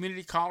 you know,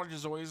 community college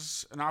is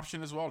always an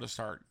option as well to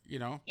start, you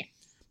know. Yes.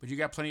 But you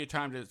got plenty of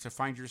time to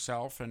find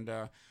yourself. And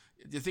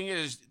the thing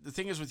is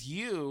with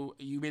you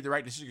made the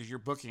right decision because you're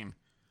booking.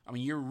 I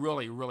mean, you're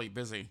really, really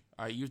busy.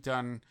 You've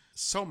done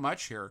so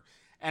much here.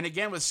 And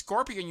again, with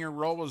Scorpion, your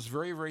role was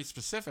very, very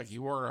specific.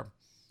 You wore a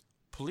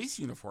police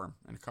uniform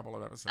in a couple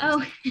of episodes.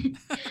 Oh,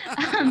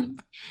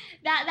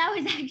 that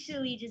was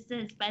actually just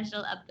a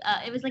special.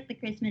 It was like the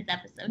Christmas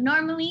episode.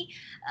 Normally,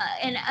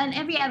 in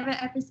every other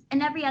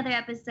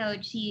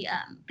episode,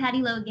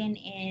 Patty Logan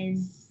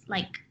is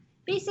like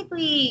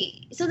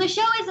basically. So the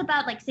show is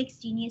about like 6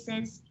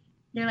 geniuses.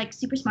 They're like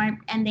super smart,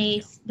 and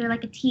they're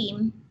like a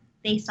team.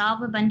 They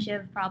solve a bunch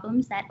of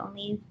problems that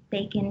only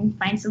they can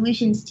find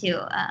solutions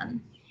to.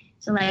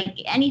 So like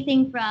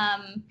anything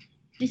from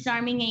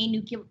disarming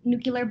a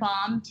nuclear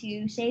bomb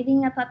to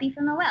saving a puppy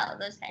from a well,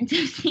 those kinds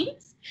of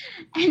things.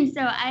 And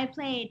so I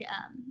played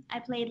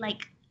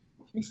like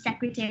the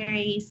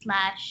secretary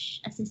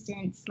 /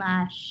 assistant /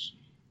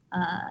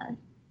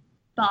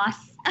 boss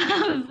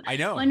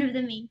of one of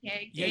the main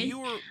characters. Yeah, you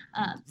were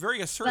very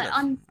assertive.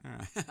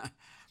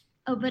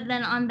 But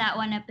then on that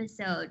one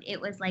episode, it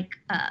was like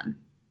a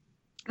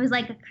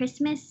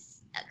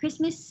Christmas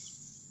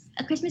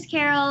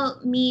Carol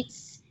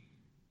meets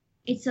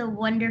It's a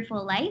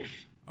Wonderful Life.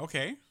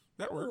 Okay,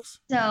 that works.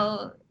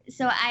 So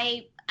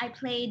I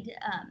played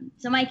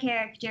so my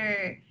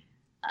character,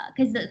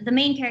 because the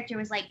main character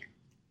was like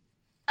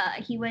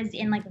he was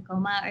in like a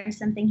coma or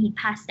something. He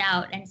passed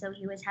out, and so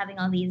he was having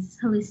all these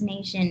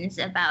hallucinations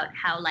about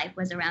how life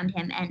was around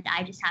him, and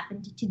I just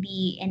happened to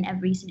be in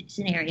every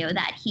scenario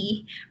that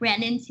he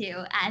ran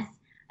into as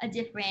a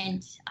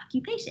different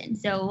occupation.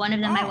 So one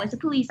of them I was a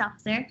police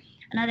officer,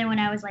 another one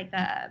I was like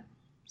a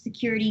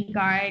security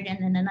guard,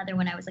 and then another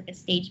one I was like a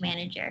stage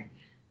manager.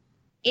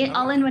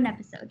 All in one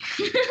episode.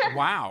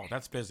 Wow,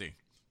 that's busy.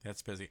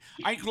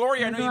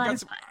 Glory, I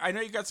know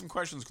you got some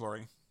questions,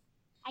 Glory.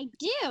 I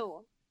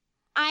do.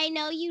 I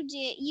know you do.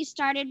 You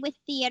started with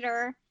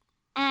theater,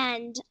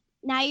 and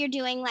now you're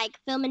doing like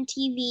film and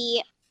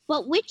TV.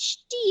 But which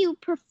do you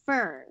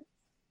prefer?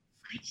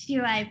 Which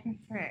do I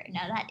prefer?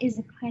 Now that is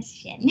a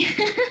question.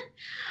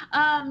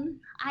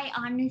 I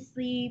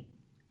honestly,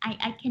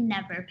 I can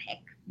never pick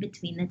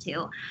between the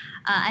two.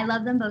 I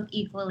love them both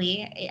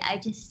equally. I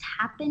just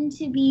happen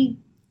to be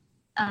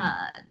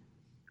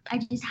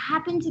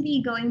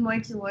going more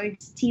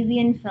towards TV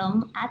and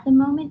film at the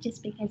moment,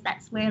 just because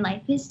that's where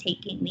life is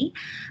taking me.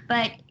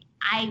 But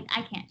I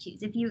can't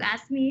choose. If you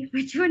asked me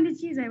which one to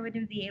choose, I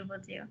wouldn't be able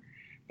to.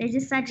 They're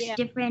just such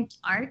different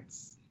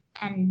arts,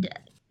 and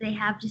they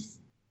have just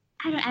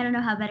I don't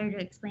know how better to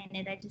explain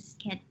it.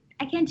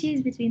 I can't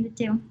choose between the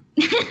two.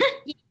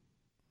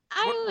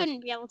 I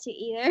wouldn't be able to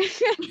either.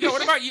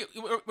 What about you?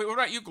 What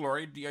about you,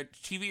 Glory? Do you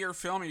TV or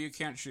film, or you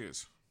can't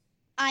choose?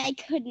 I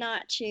could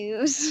not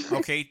choose.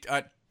 Okay,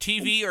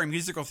 TV or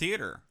musical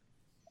theater?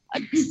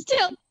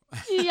 Still,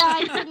 yeah,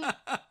 I couldn't.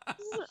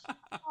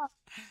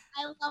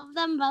 I love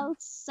them both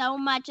so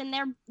much, and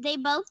they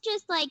both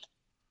just like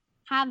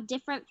have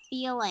different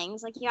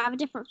feelings. Like you have a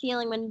different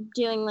feeling when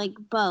doing like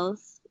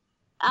both.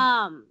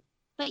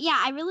 But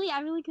yeah, I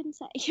really couldn't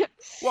say.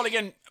 Well,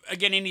 again,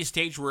 any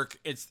stage work,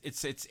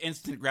 it's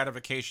instant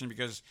gratification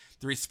because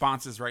the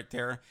response is right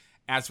there.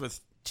 As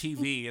with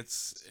TV,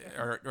 it's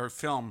or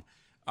film,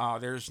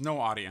 there's no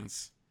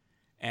audience,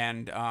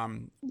 and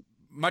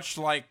much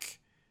like,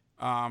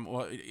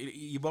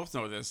 you both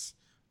know this.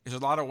 There's a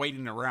lot of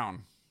waiting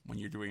around when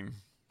you're doing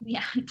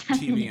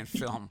TV and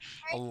film.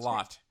 A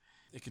lot.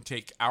 It can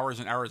take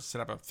hours and hours to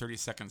set up a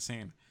 30-second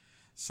scene.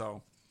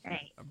 So,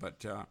 Right.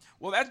 but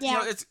well, that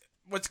it's.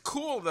 What's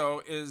cool,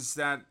 though, is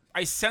that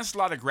I sense a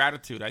lot of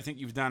gratitude. I think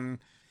you've done,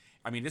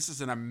 this is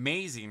an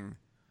amazing,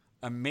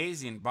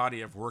 amazing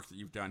body of work that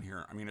you've done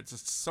here. I mean, it's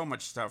just so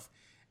much stuff,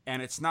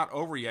 and it's not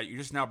over yet. You're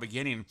just now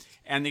beginning.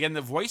 And again,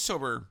 the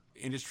voiceover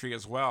industry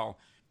as well,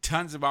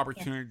 tons of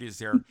opportunities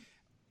there.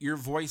 Your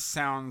voice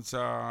sounds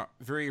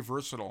very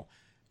versatile.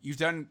 You've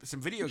done some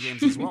video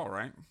games as well,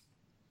 right?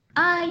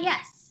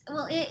 Yes.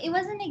 Well, it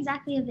wasn't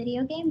exactly a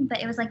video game,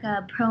 but it was like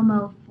a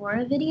promo for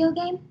a video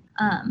game.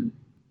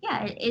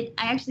 Yeah,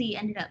 I actually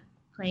ended up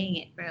playing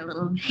it for a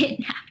little bit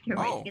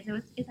afterwards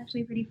because it's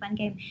actually a pretty fun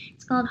game.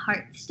 It's called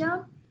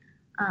Hearthstone.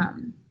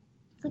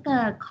 It's like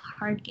a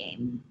card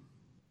game.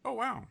 Oh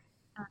wow!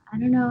 I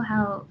don't know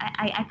how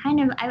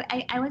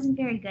I wasn't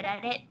very good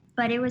at it,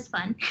 but it was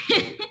fun.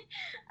 It's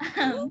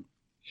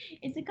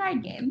a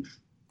card game.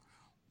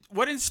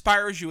 What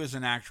inspires you as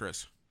an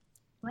actress?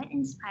 What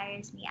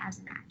inspires me as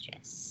an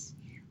actress?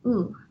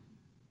 Ooh,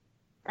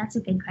 that's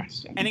a good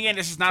question. And again,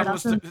 this is not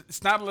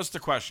it's not a list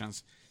of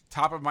questions.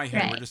 Top of my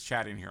head, right. We're just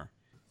chatting here.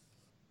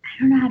 I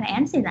don't know how to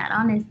answer that,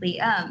 honestly.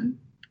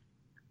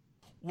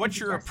 What's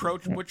your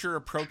approach? What's your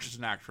approach as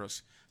an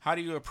actress? How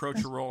do you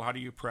approach a role? How do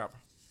you prep?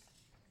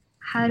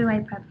 How do I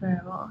prep for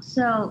a role?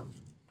 So,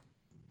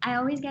 I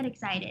always get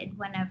excited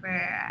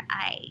whenever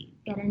I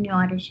get a new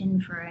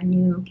audition for a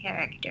new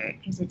character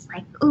because it's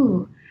like,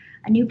 ooh,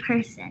 a new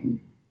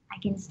person. I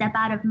can step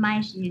out of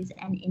my shoes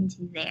and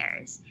into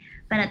theirs.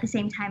 But at the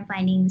same time,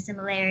 finding the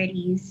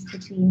similarities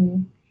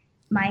between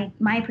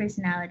my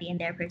personality and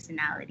their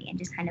personality and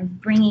just kind of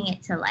bringing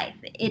it to life.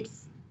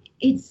 It's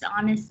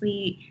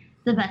honestly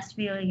the best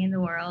feeling in the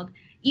world.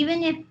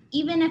 Even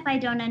if I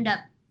don't end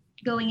up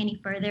going any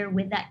further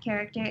with that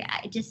character,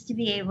 just to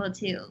be able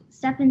to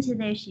step into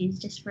their shoes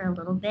just for a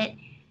little bit,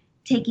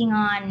 taking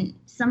on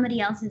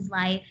somebody else's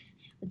life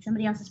with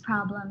somebody else's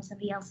problems,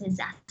 somebody else's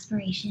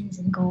aspirations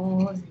and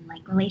goals and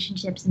like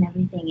relationships and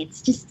everything.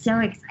 It's just so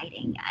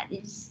exciting.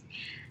 There's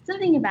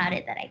something about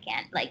it that I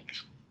can't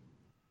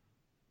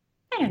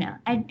I don't know.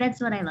 That's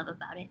what I love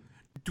about it.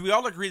 Do we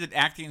all agree that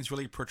acting is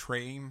really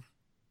portraying?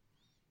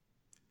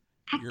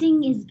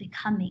 Acting is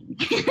becoming.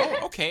 Oh,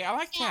 okay. I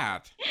like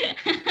that.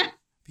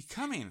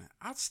 Becoming.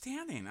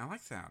 Outstanding. I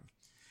like that.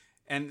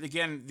 And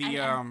again,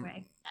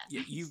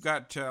 you've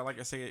got, like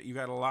I say, you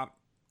got a lot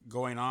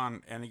going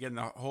on. And again,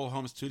 the whole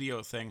home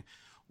studio thing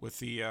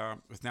with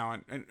with now.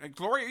 And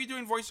Gloria, are you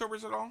doing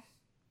voiceovers at all?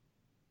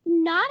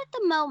 Not at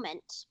the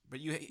moment. But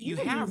you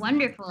have be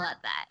wonderful at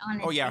that,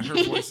 honestly. Oh yeah, her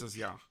voices,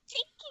 yeah.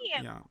 Thank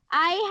you. Yeah.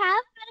 I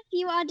have had a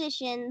few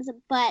auditions,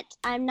 but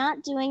I'm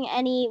not doing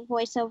any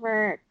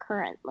voiceover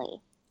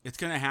currently. It's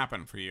gonna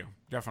happen for you,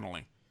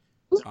 definitely.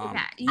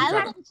 Yeah, you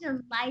have such a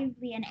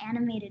lively and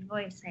animated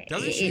voice.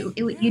 You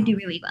do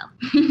really well.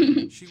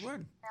 She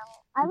would.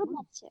 I would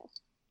love to.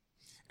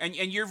 And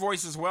your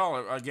voice as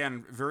well.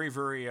 Again, very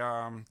very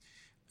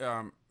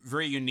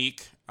very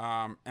unique.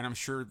 And I'm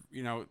sure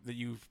that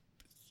you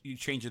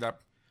change it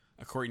up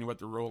according to what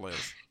the role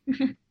is.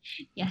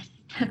 Yes,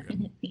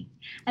 definitely.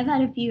 I've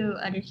had a few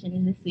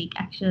auditions this week,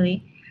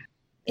 actually.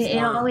 It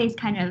always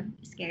kind of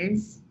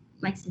scares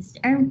my sister,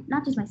 or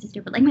not just my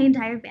sister, but like my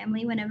entire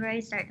family whenever I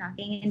start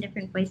talking in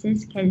different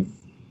voices, because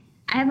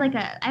I have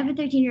a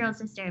 13-year-old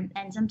sister,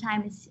 and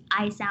sometimes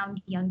I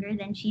sound younger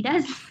than she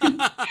does.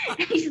 And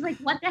she's like,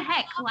 "What the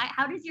heck? Why?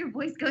 How does your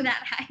voice go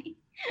that high?"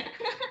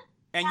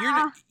 And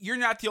you're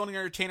not the only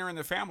entertainer in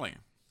the family.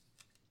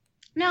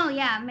 No,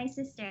 yeah, my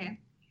sister,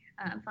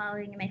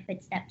 following in my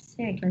footsteps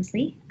very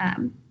closely.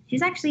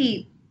 She's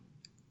actually,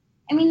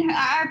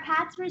 our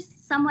paths were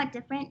somewhat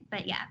different,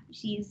 but yeah,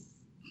 she's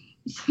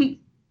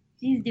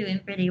doing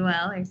pretty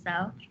well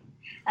herself.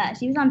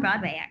 She was on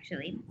Broadway,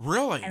 actually.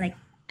 Really?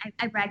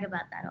 I brag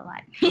about that a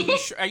lot.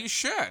 You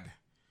should.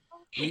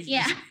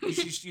 Yeah.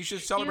 You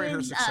should celebrate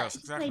her success.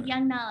 She played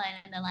young Nala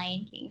in The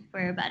Lion King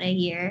for about a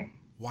year.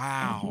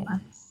 Wow.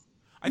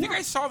 I think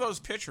I saw those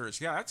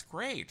pictures. Yeah, that's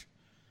great.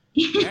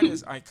 That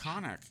is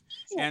iconic.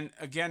 And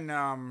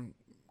again,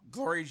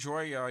 Glory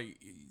Joy,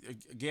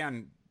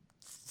 again,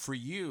 for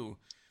you,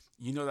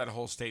 that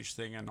whole stage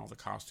thing and all the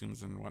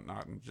costumes and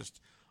whatnot, and just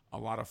a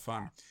lot of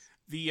fun.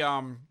 The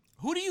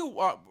who do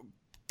you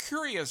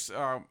curious?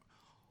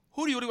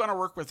 Who do you want to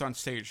work with on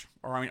stage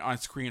or on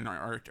screen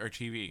or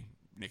TV,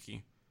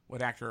 Nikki?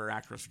 What actor or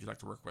actress would you like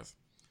to work with?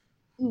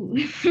 Ooh.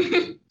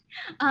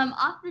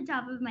 Off the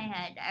top of my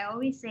head, I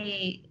always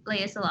say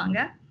Lea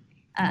Salonga.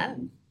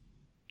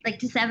 Like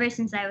just ever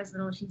since I was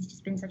little, she's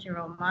just been such a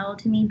role model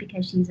to me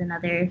because she's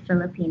another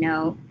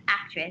Filipino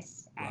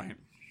actress. Right.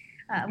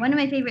 And one of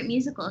my favorite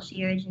musicals,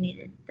 she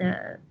originated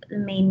the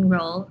main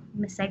role,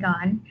 Miss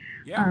Saigon.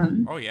 Yeah.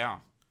 Oh yeah.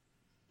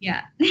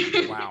 Yeah.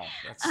 Wow.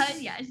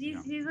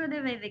 She's one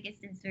of my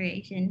biggest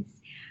inspirations.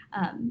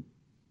 But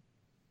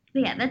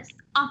yeah, that's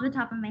off the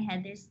top of my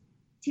head. There's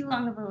too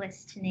long of a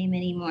list to name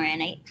anymore,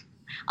 and I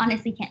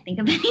honestly can't think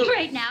of any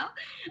right now.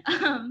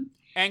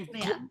 And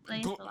Lea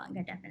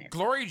Salonga, definitely.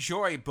 Glory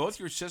Joy, both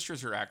your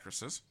sisters are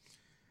actresses,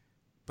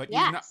 but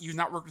Yes. you've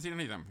not worked with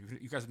any of them.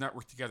 You guys have not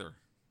worked together,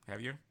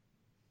 have you?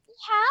 We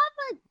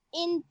have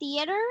in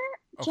theater,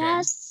 Okay.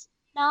 just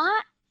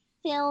not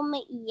film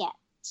yet.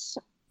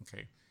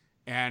 Okay.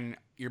 And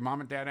your mom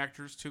and dad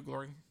actors too,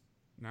 Glory?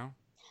 No?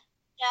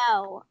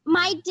 No.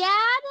 My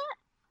dad,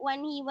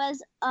 when he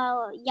was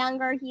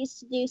younger, he used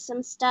to do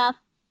some stuff.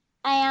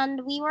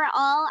 And we were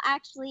all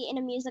actually in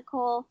a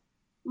musical.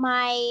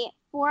 My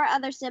 4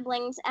 other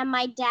siblings and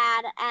my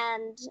dad.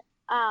 And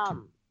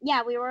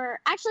we were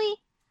actually,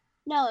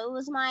 no, it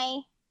was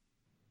my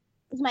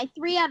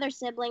 3 other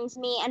siblings,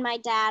 me and my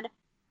dad,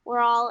 were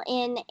all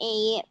in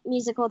a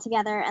musical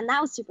together. And that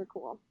was super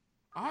cool.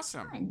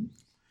 Awesome. Fun.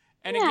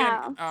 And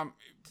Yeah. again,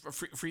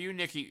 for you,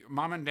 Nikki,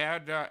 mom and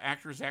dad,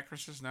 actors,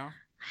 actresses, no?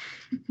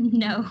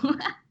 No.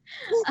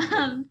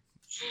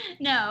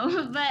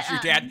 No, but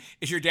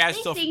Is your dad they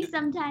still? sing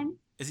sometimes.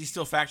 Is he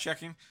still fact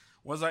checking?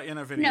 Was I in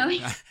a video? No,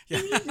 he's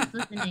just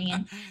listening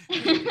in.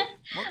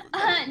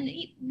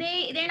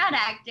 They're not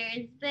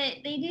actors,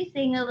 but they do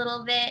sing a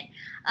little bit.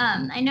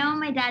 I know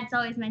my dad's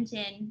always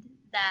mentioned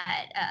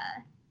that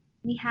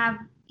he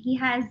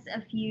has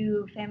a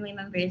few family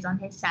members on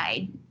his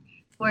side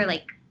for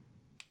like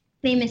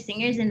famous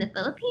singers in the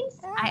Philippines.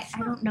 I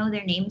don't know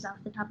their names off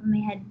the top of my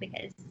head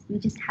because we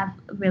just have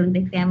a really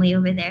big family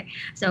over there.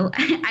 So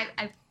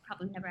I've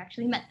probably never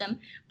actually met them,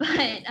 but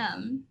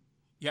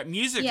Yeah,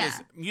 music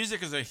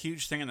is a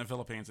huge thing in the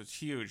Philippines. It's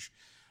huge.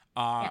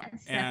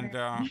 Yes, and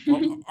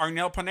definitely.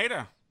 Arnel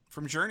Pineda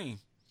from Journey.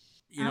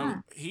 You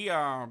know, he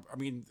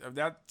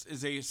that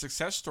is a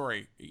success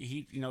story.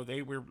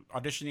 They were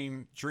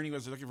auditioning. Journey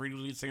was looking for a new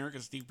lead singer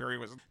because Steve Perry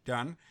was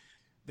done.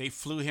 They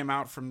flew him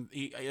out from.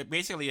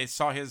 Basically, I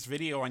saw his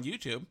video on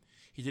YouTube.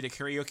 He did a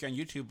karaoke on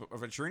YouTube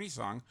of a Journey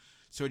song.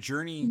 So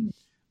Journey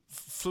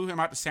flew him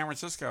out to San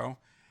Francisco,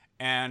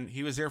 and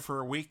he was there for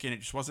a week, and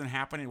it just wasn't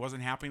happening. It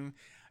wasn't happening.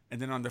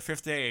 And then on the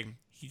 5th day,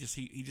 he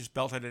just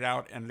belted it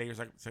out, and they was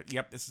like,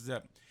 "Yep, this is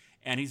it."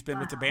 And he's been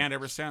with the band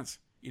ever since.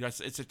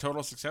 It's a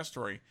total success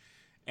story.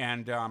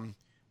 And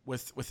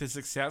with his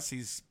success,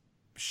 he's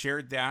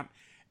shared that,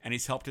 and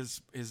he's helped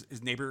his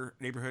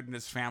neighborhood and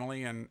his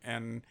family,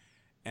 and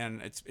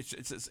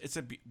it's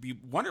a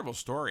wonderful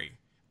story.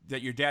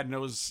 That your dad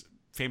knows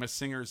famous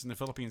singers in the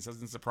Philippines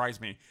doesn't surprise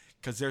me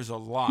because there's a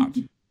lot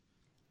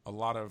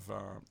of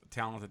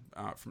talented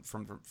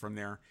from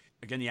there.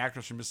 Again, the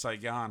actress from Miss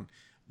Saigon,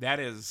 that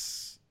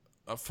is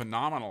a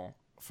phenomenal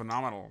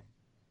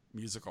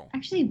musical.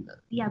 Actually,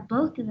 yeah,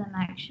 both of them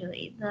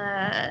actually.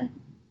 The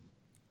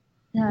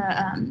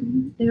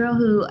girl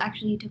who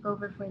actually took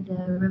over for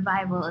the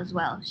revival as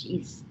well.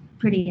 She's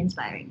pretty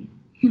inspiring.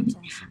 That's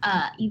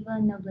awesome. Eva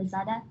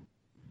Noblezada.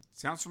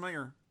 Sounds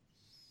familiar.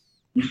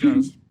 It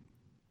does.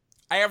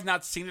 I have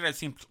not seen it. I've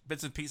seen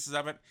bits and pieces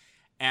of it,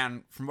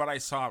 and from what I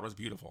saw, it was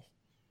beautiful.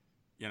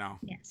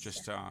 Yes,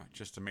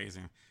 just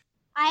amazing.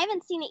 I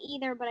haven't seen it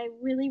either, but I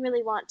really,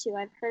 really want to.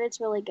 I've heard it's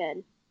really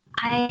good.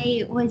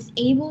 I was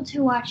able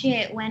to watch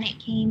it when it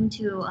came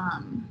to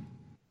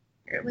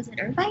or was it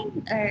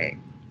Irvine or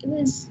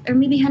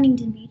maybe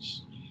Huntington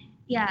Beach?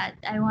 Yeah,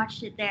 I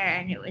watched it there,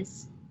 and it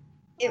was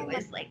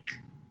like,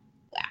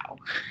 wow.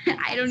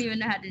 I don't even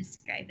know how to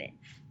describe it.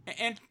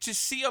 And to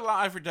see a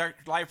live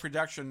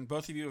production,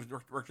 both of you have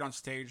worked on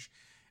stage,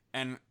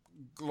 and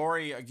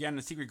Glory again,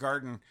 The Secret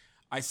Garden.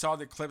 I saw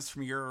the clips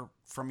from your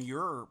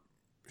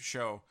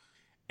show,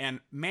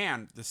 and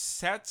man, the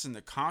sets and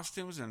the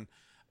costumes, and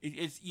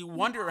you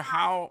wonder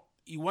how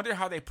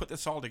they put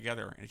this all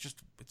together, and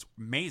it's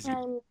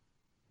amazing.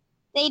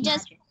 They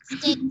just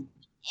did.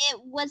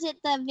 Was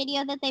it the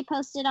video that they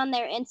posted on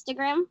their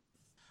Instagram?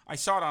 I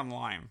saw it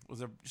online. It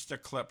was just a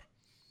clip.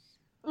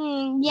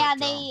 Yeah,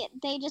 But,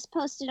 they just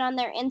posted on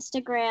their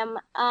Instagram.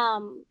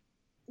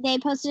 They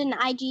posted an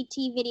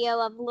IGT video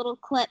of little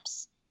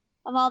clips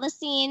of all the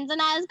scenes, and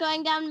I was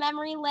going down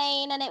memory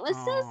lane, and it was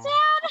so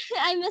sad.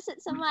 I miss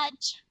it so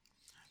much.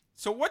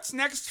 So what's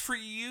next for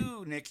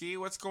you, Nikki?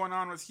 What's going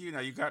on with you now?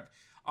 You got,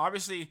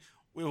 obviously,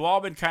 we've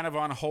all been kind of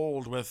on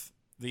hold with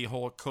the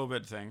whole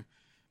COVID thing,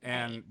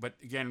 but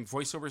again,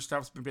 voiceover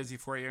stuff's been busy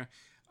for you.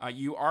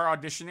 You are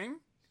auditioning,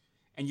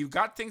 and you've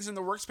got things in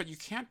the works, but you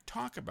can't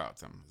talk about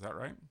them. Is that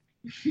right?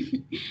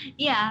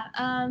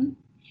 Yeah.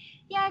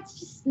 Yeah, it's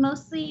just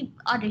mostly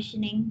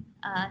auditioning,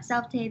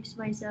 self-tapes,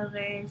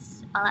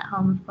 voiceovers, all at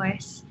home, of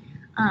course.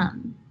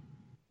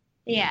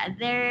 Yeah,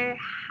 there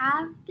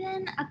have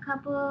been a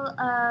couple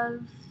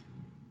of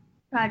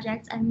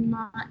projects. I'm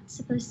not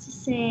supposed to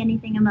say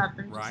anything about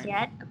them Right. just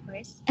yet, of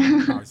course.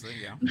 Obviously,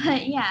 yeah.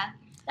 But yeah,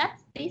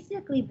 that's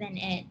basically been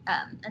it.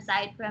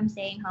 Aside from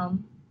staying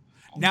home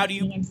and Now, do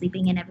you- eating and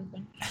sleeping and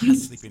everything.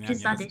 Sleeping in,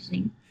 Just yes.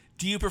 auditioning.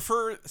 Do you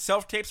prefer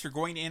self-tapes or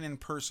going in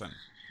person?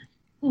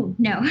 Ooh,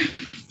 no.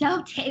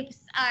 Self-tapes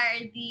are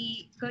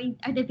the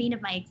bane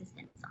of my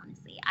existence,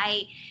 honestly.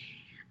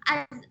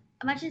 As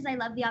much as I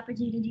love the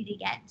opportunity to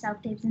get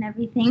self-tapes and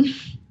everything,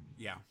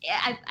 Yeah.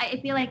 I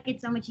feel like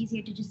it's so much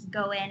easier to just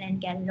go in and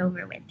get it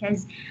over with,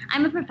 because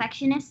I'm a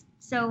perfectionist.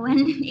 So when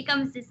it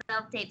comes to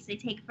self-tapes, they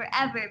take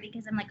forever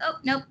because I'm like, oh,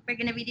 nope, we're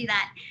going to redo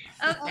that.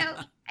 Oh, no,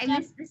 I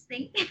missed this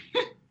thing.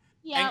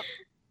 Yeah. And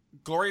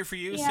Glory, for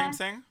you, Yeah. same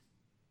thing?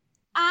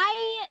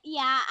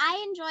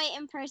 I enjoy it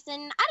in person.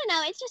 I don't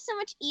know, it's just so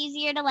much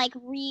easier to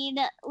read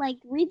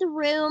the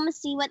room,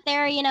 see what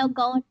they're,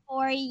 going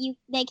for.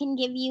 They can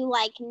give you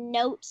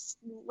notes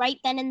right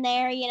then and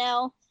there, and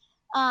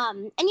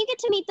you get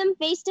to meet them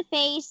face to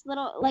face,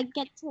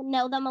 get to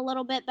know them a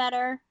little bit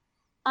better.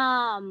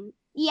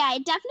 Yeah,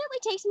 it definitely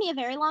takes me a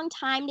very long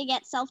time to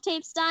get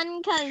self-tapes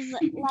done because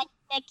like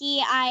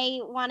Nikki,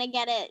 I want to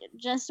get it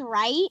just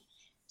right.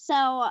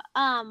 So,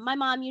 my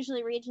mom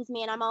usually reads with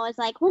me, and I'm always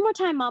like, "One more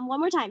time, Mom. One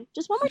more time.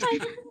 Just one more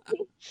time.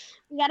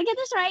 We gotta get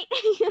this right."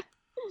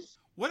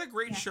 What a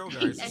great Yeah. show, I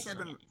guys. This has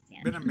totally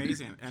understand. been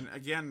amazing. And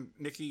again,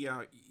 Nikki,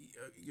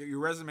 your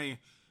resume,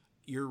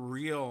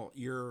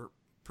 your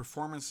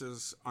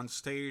performances on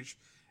stage,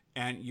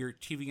 and your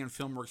TV and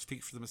film work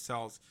speak for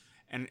themselves.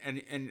 And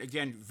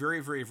again, very,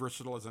 very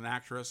versatile as an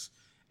actress.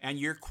 And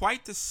you're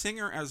quite the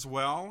singer as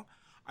well.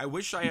 I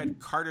wish I had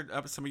carted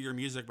up some of your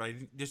music, but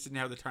I just didn't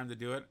have the time to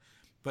do it.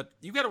 But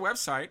you've got a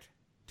website.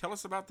 Tell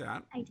us about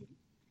that. I do.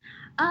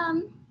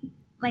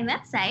 My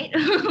website.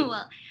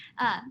 Well,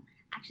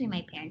 actually,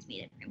 my parents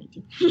made it for me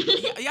too.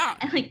 Yeah.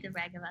 I like to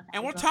brag about that.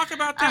 And we'll as well. talk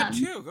about that Um,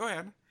 too. Go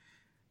ahead.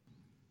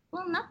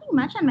 Well, nothing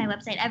much on my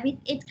website.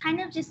 It's kind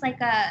of just like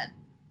a.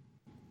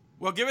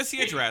 Well, give us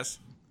the address.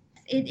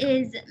 It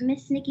is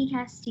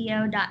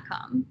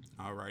missnikkicastillo.com.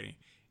 All righty.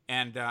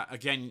 And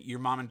again, your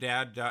mom and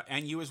dad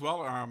and you as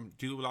well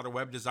do a lot of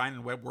web design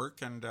and web work,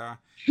 and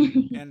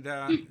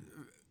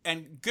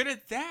good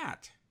at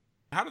that.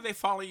 How do they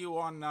follow you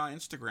on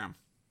Instagram?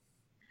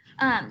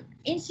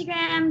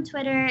 Instagram,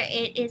 Twitter,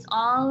 it is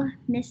all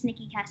Miss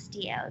Nikki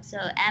Castillo. So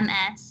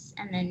MS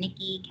and then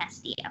Nikki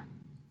Castillo.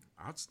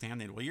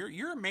 Outstanding. Well,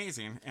 you're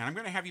amazing, and I'm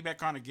going to have you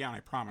back on again. I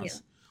promise.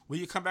 Thank Will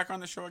you come back on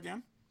the show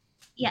again?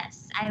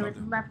 Yes, I would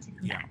love to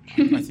come back.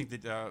 I think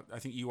that I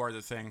think you are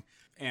the thing.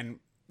 And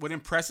what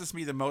impresses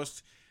me the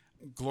most,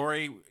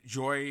 Glory,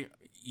 Joy,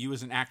 you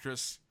as an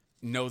actress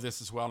know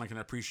this as well and can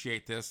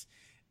appreciate this,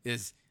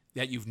 is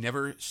that you've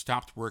never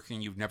stopped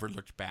working. You've never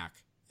looked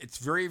back. It's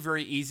very,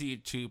 very easy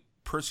to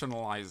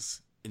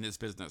personalize in this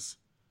business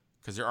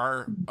because there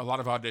are a lot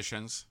of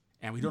auditions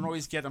and we don't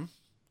always get them,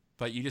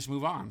 but you just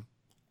move on.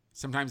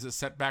 Sometimes a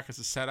setback is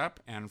a setup,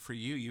 and for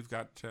you, you've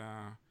got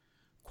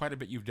quite a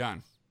bit you've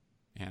done,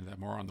 and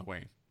more on the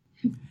way.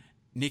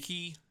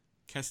 Nikki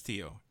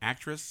Castillo,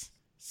 actress,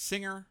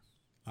 singer.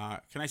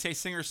 Can I say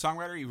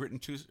singer-songwriter? You've written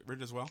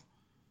as well?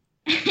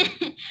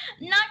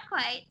 Not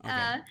quite.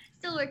 Okay.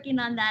 Still working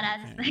on that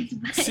aspect.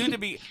 But Soon to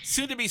be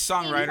maybe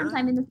songwriter.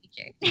 sometime in the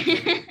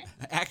future.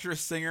 Actress,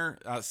 singer,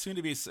 soon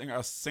to be singer,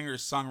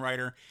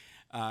 songwriter,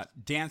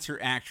 dancer,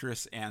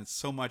 actress, and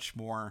so much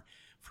more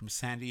from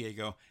San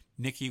Diego.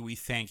 Nikki, we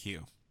thank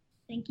you.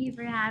 Thank you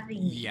for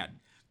having me. Yeah.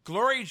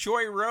 Glory,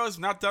 Joy, Rose,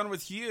 not done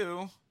with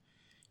you.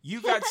 You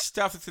got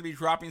stuff that's going to be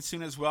dropping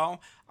soon as well.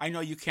 I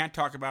know you can't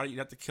talk about it. You'd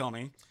have to kill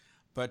me.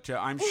 But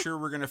I'm sure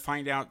we're going to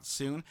find out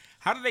soon.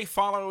 How do they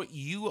follow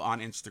you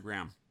on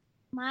Instagram?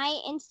 My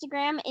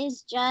Instagram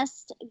is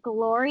just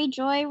Glory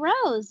Joy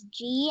Rose.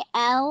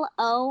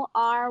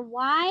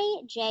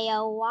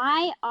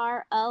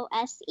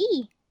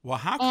 GLORYJOYROSE. Well,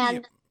 how can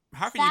you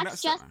That's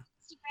mess just that?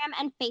 Instagram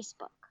and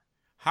Facebook.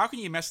 How can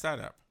you mess that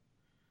up?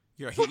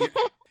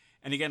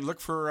 And again, look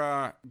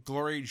for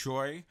Glory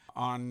Joy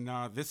on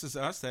This Is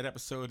Us. That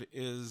episode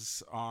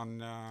is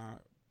on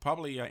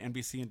probably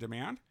NBC On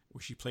Demand,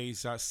 where she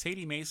plays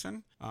Sadie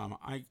Mason.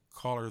 I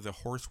call her the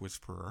Horse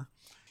Whisperer.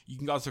 You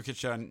can also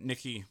catch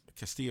Nikki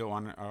Castillo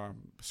on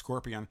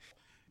Scorpion.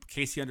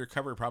 Casey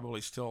Undercover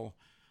probably still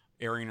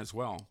airing as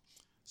well.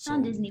 So,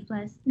 on Disney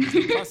Plus.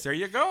 Disney Plus, there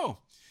you go.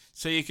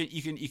 So you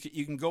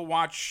can go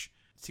watch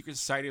Secret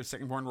Society of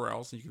Second Born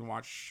Royals, and you can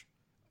watch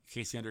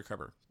Casey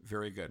Undercover.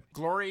 Very good.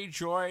 Glory,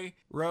 Joy,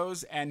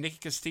 Rose, and Nikki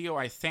Castillo,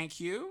 I thank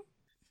you.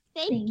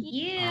 Thank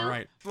you. All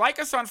right. Like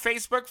us on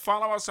Facebook,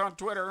 follow us on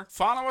Twitter,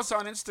 follow us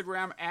on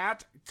Instagram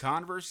at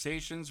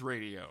Conversations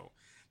Radio.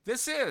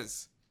 This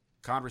is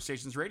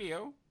Conversations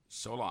Radio.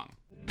 So long.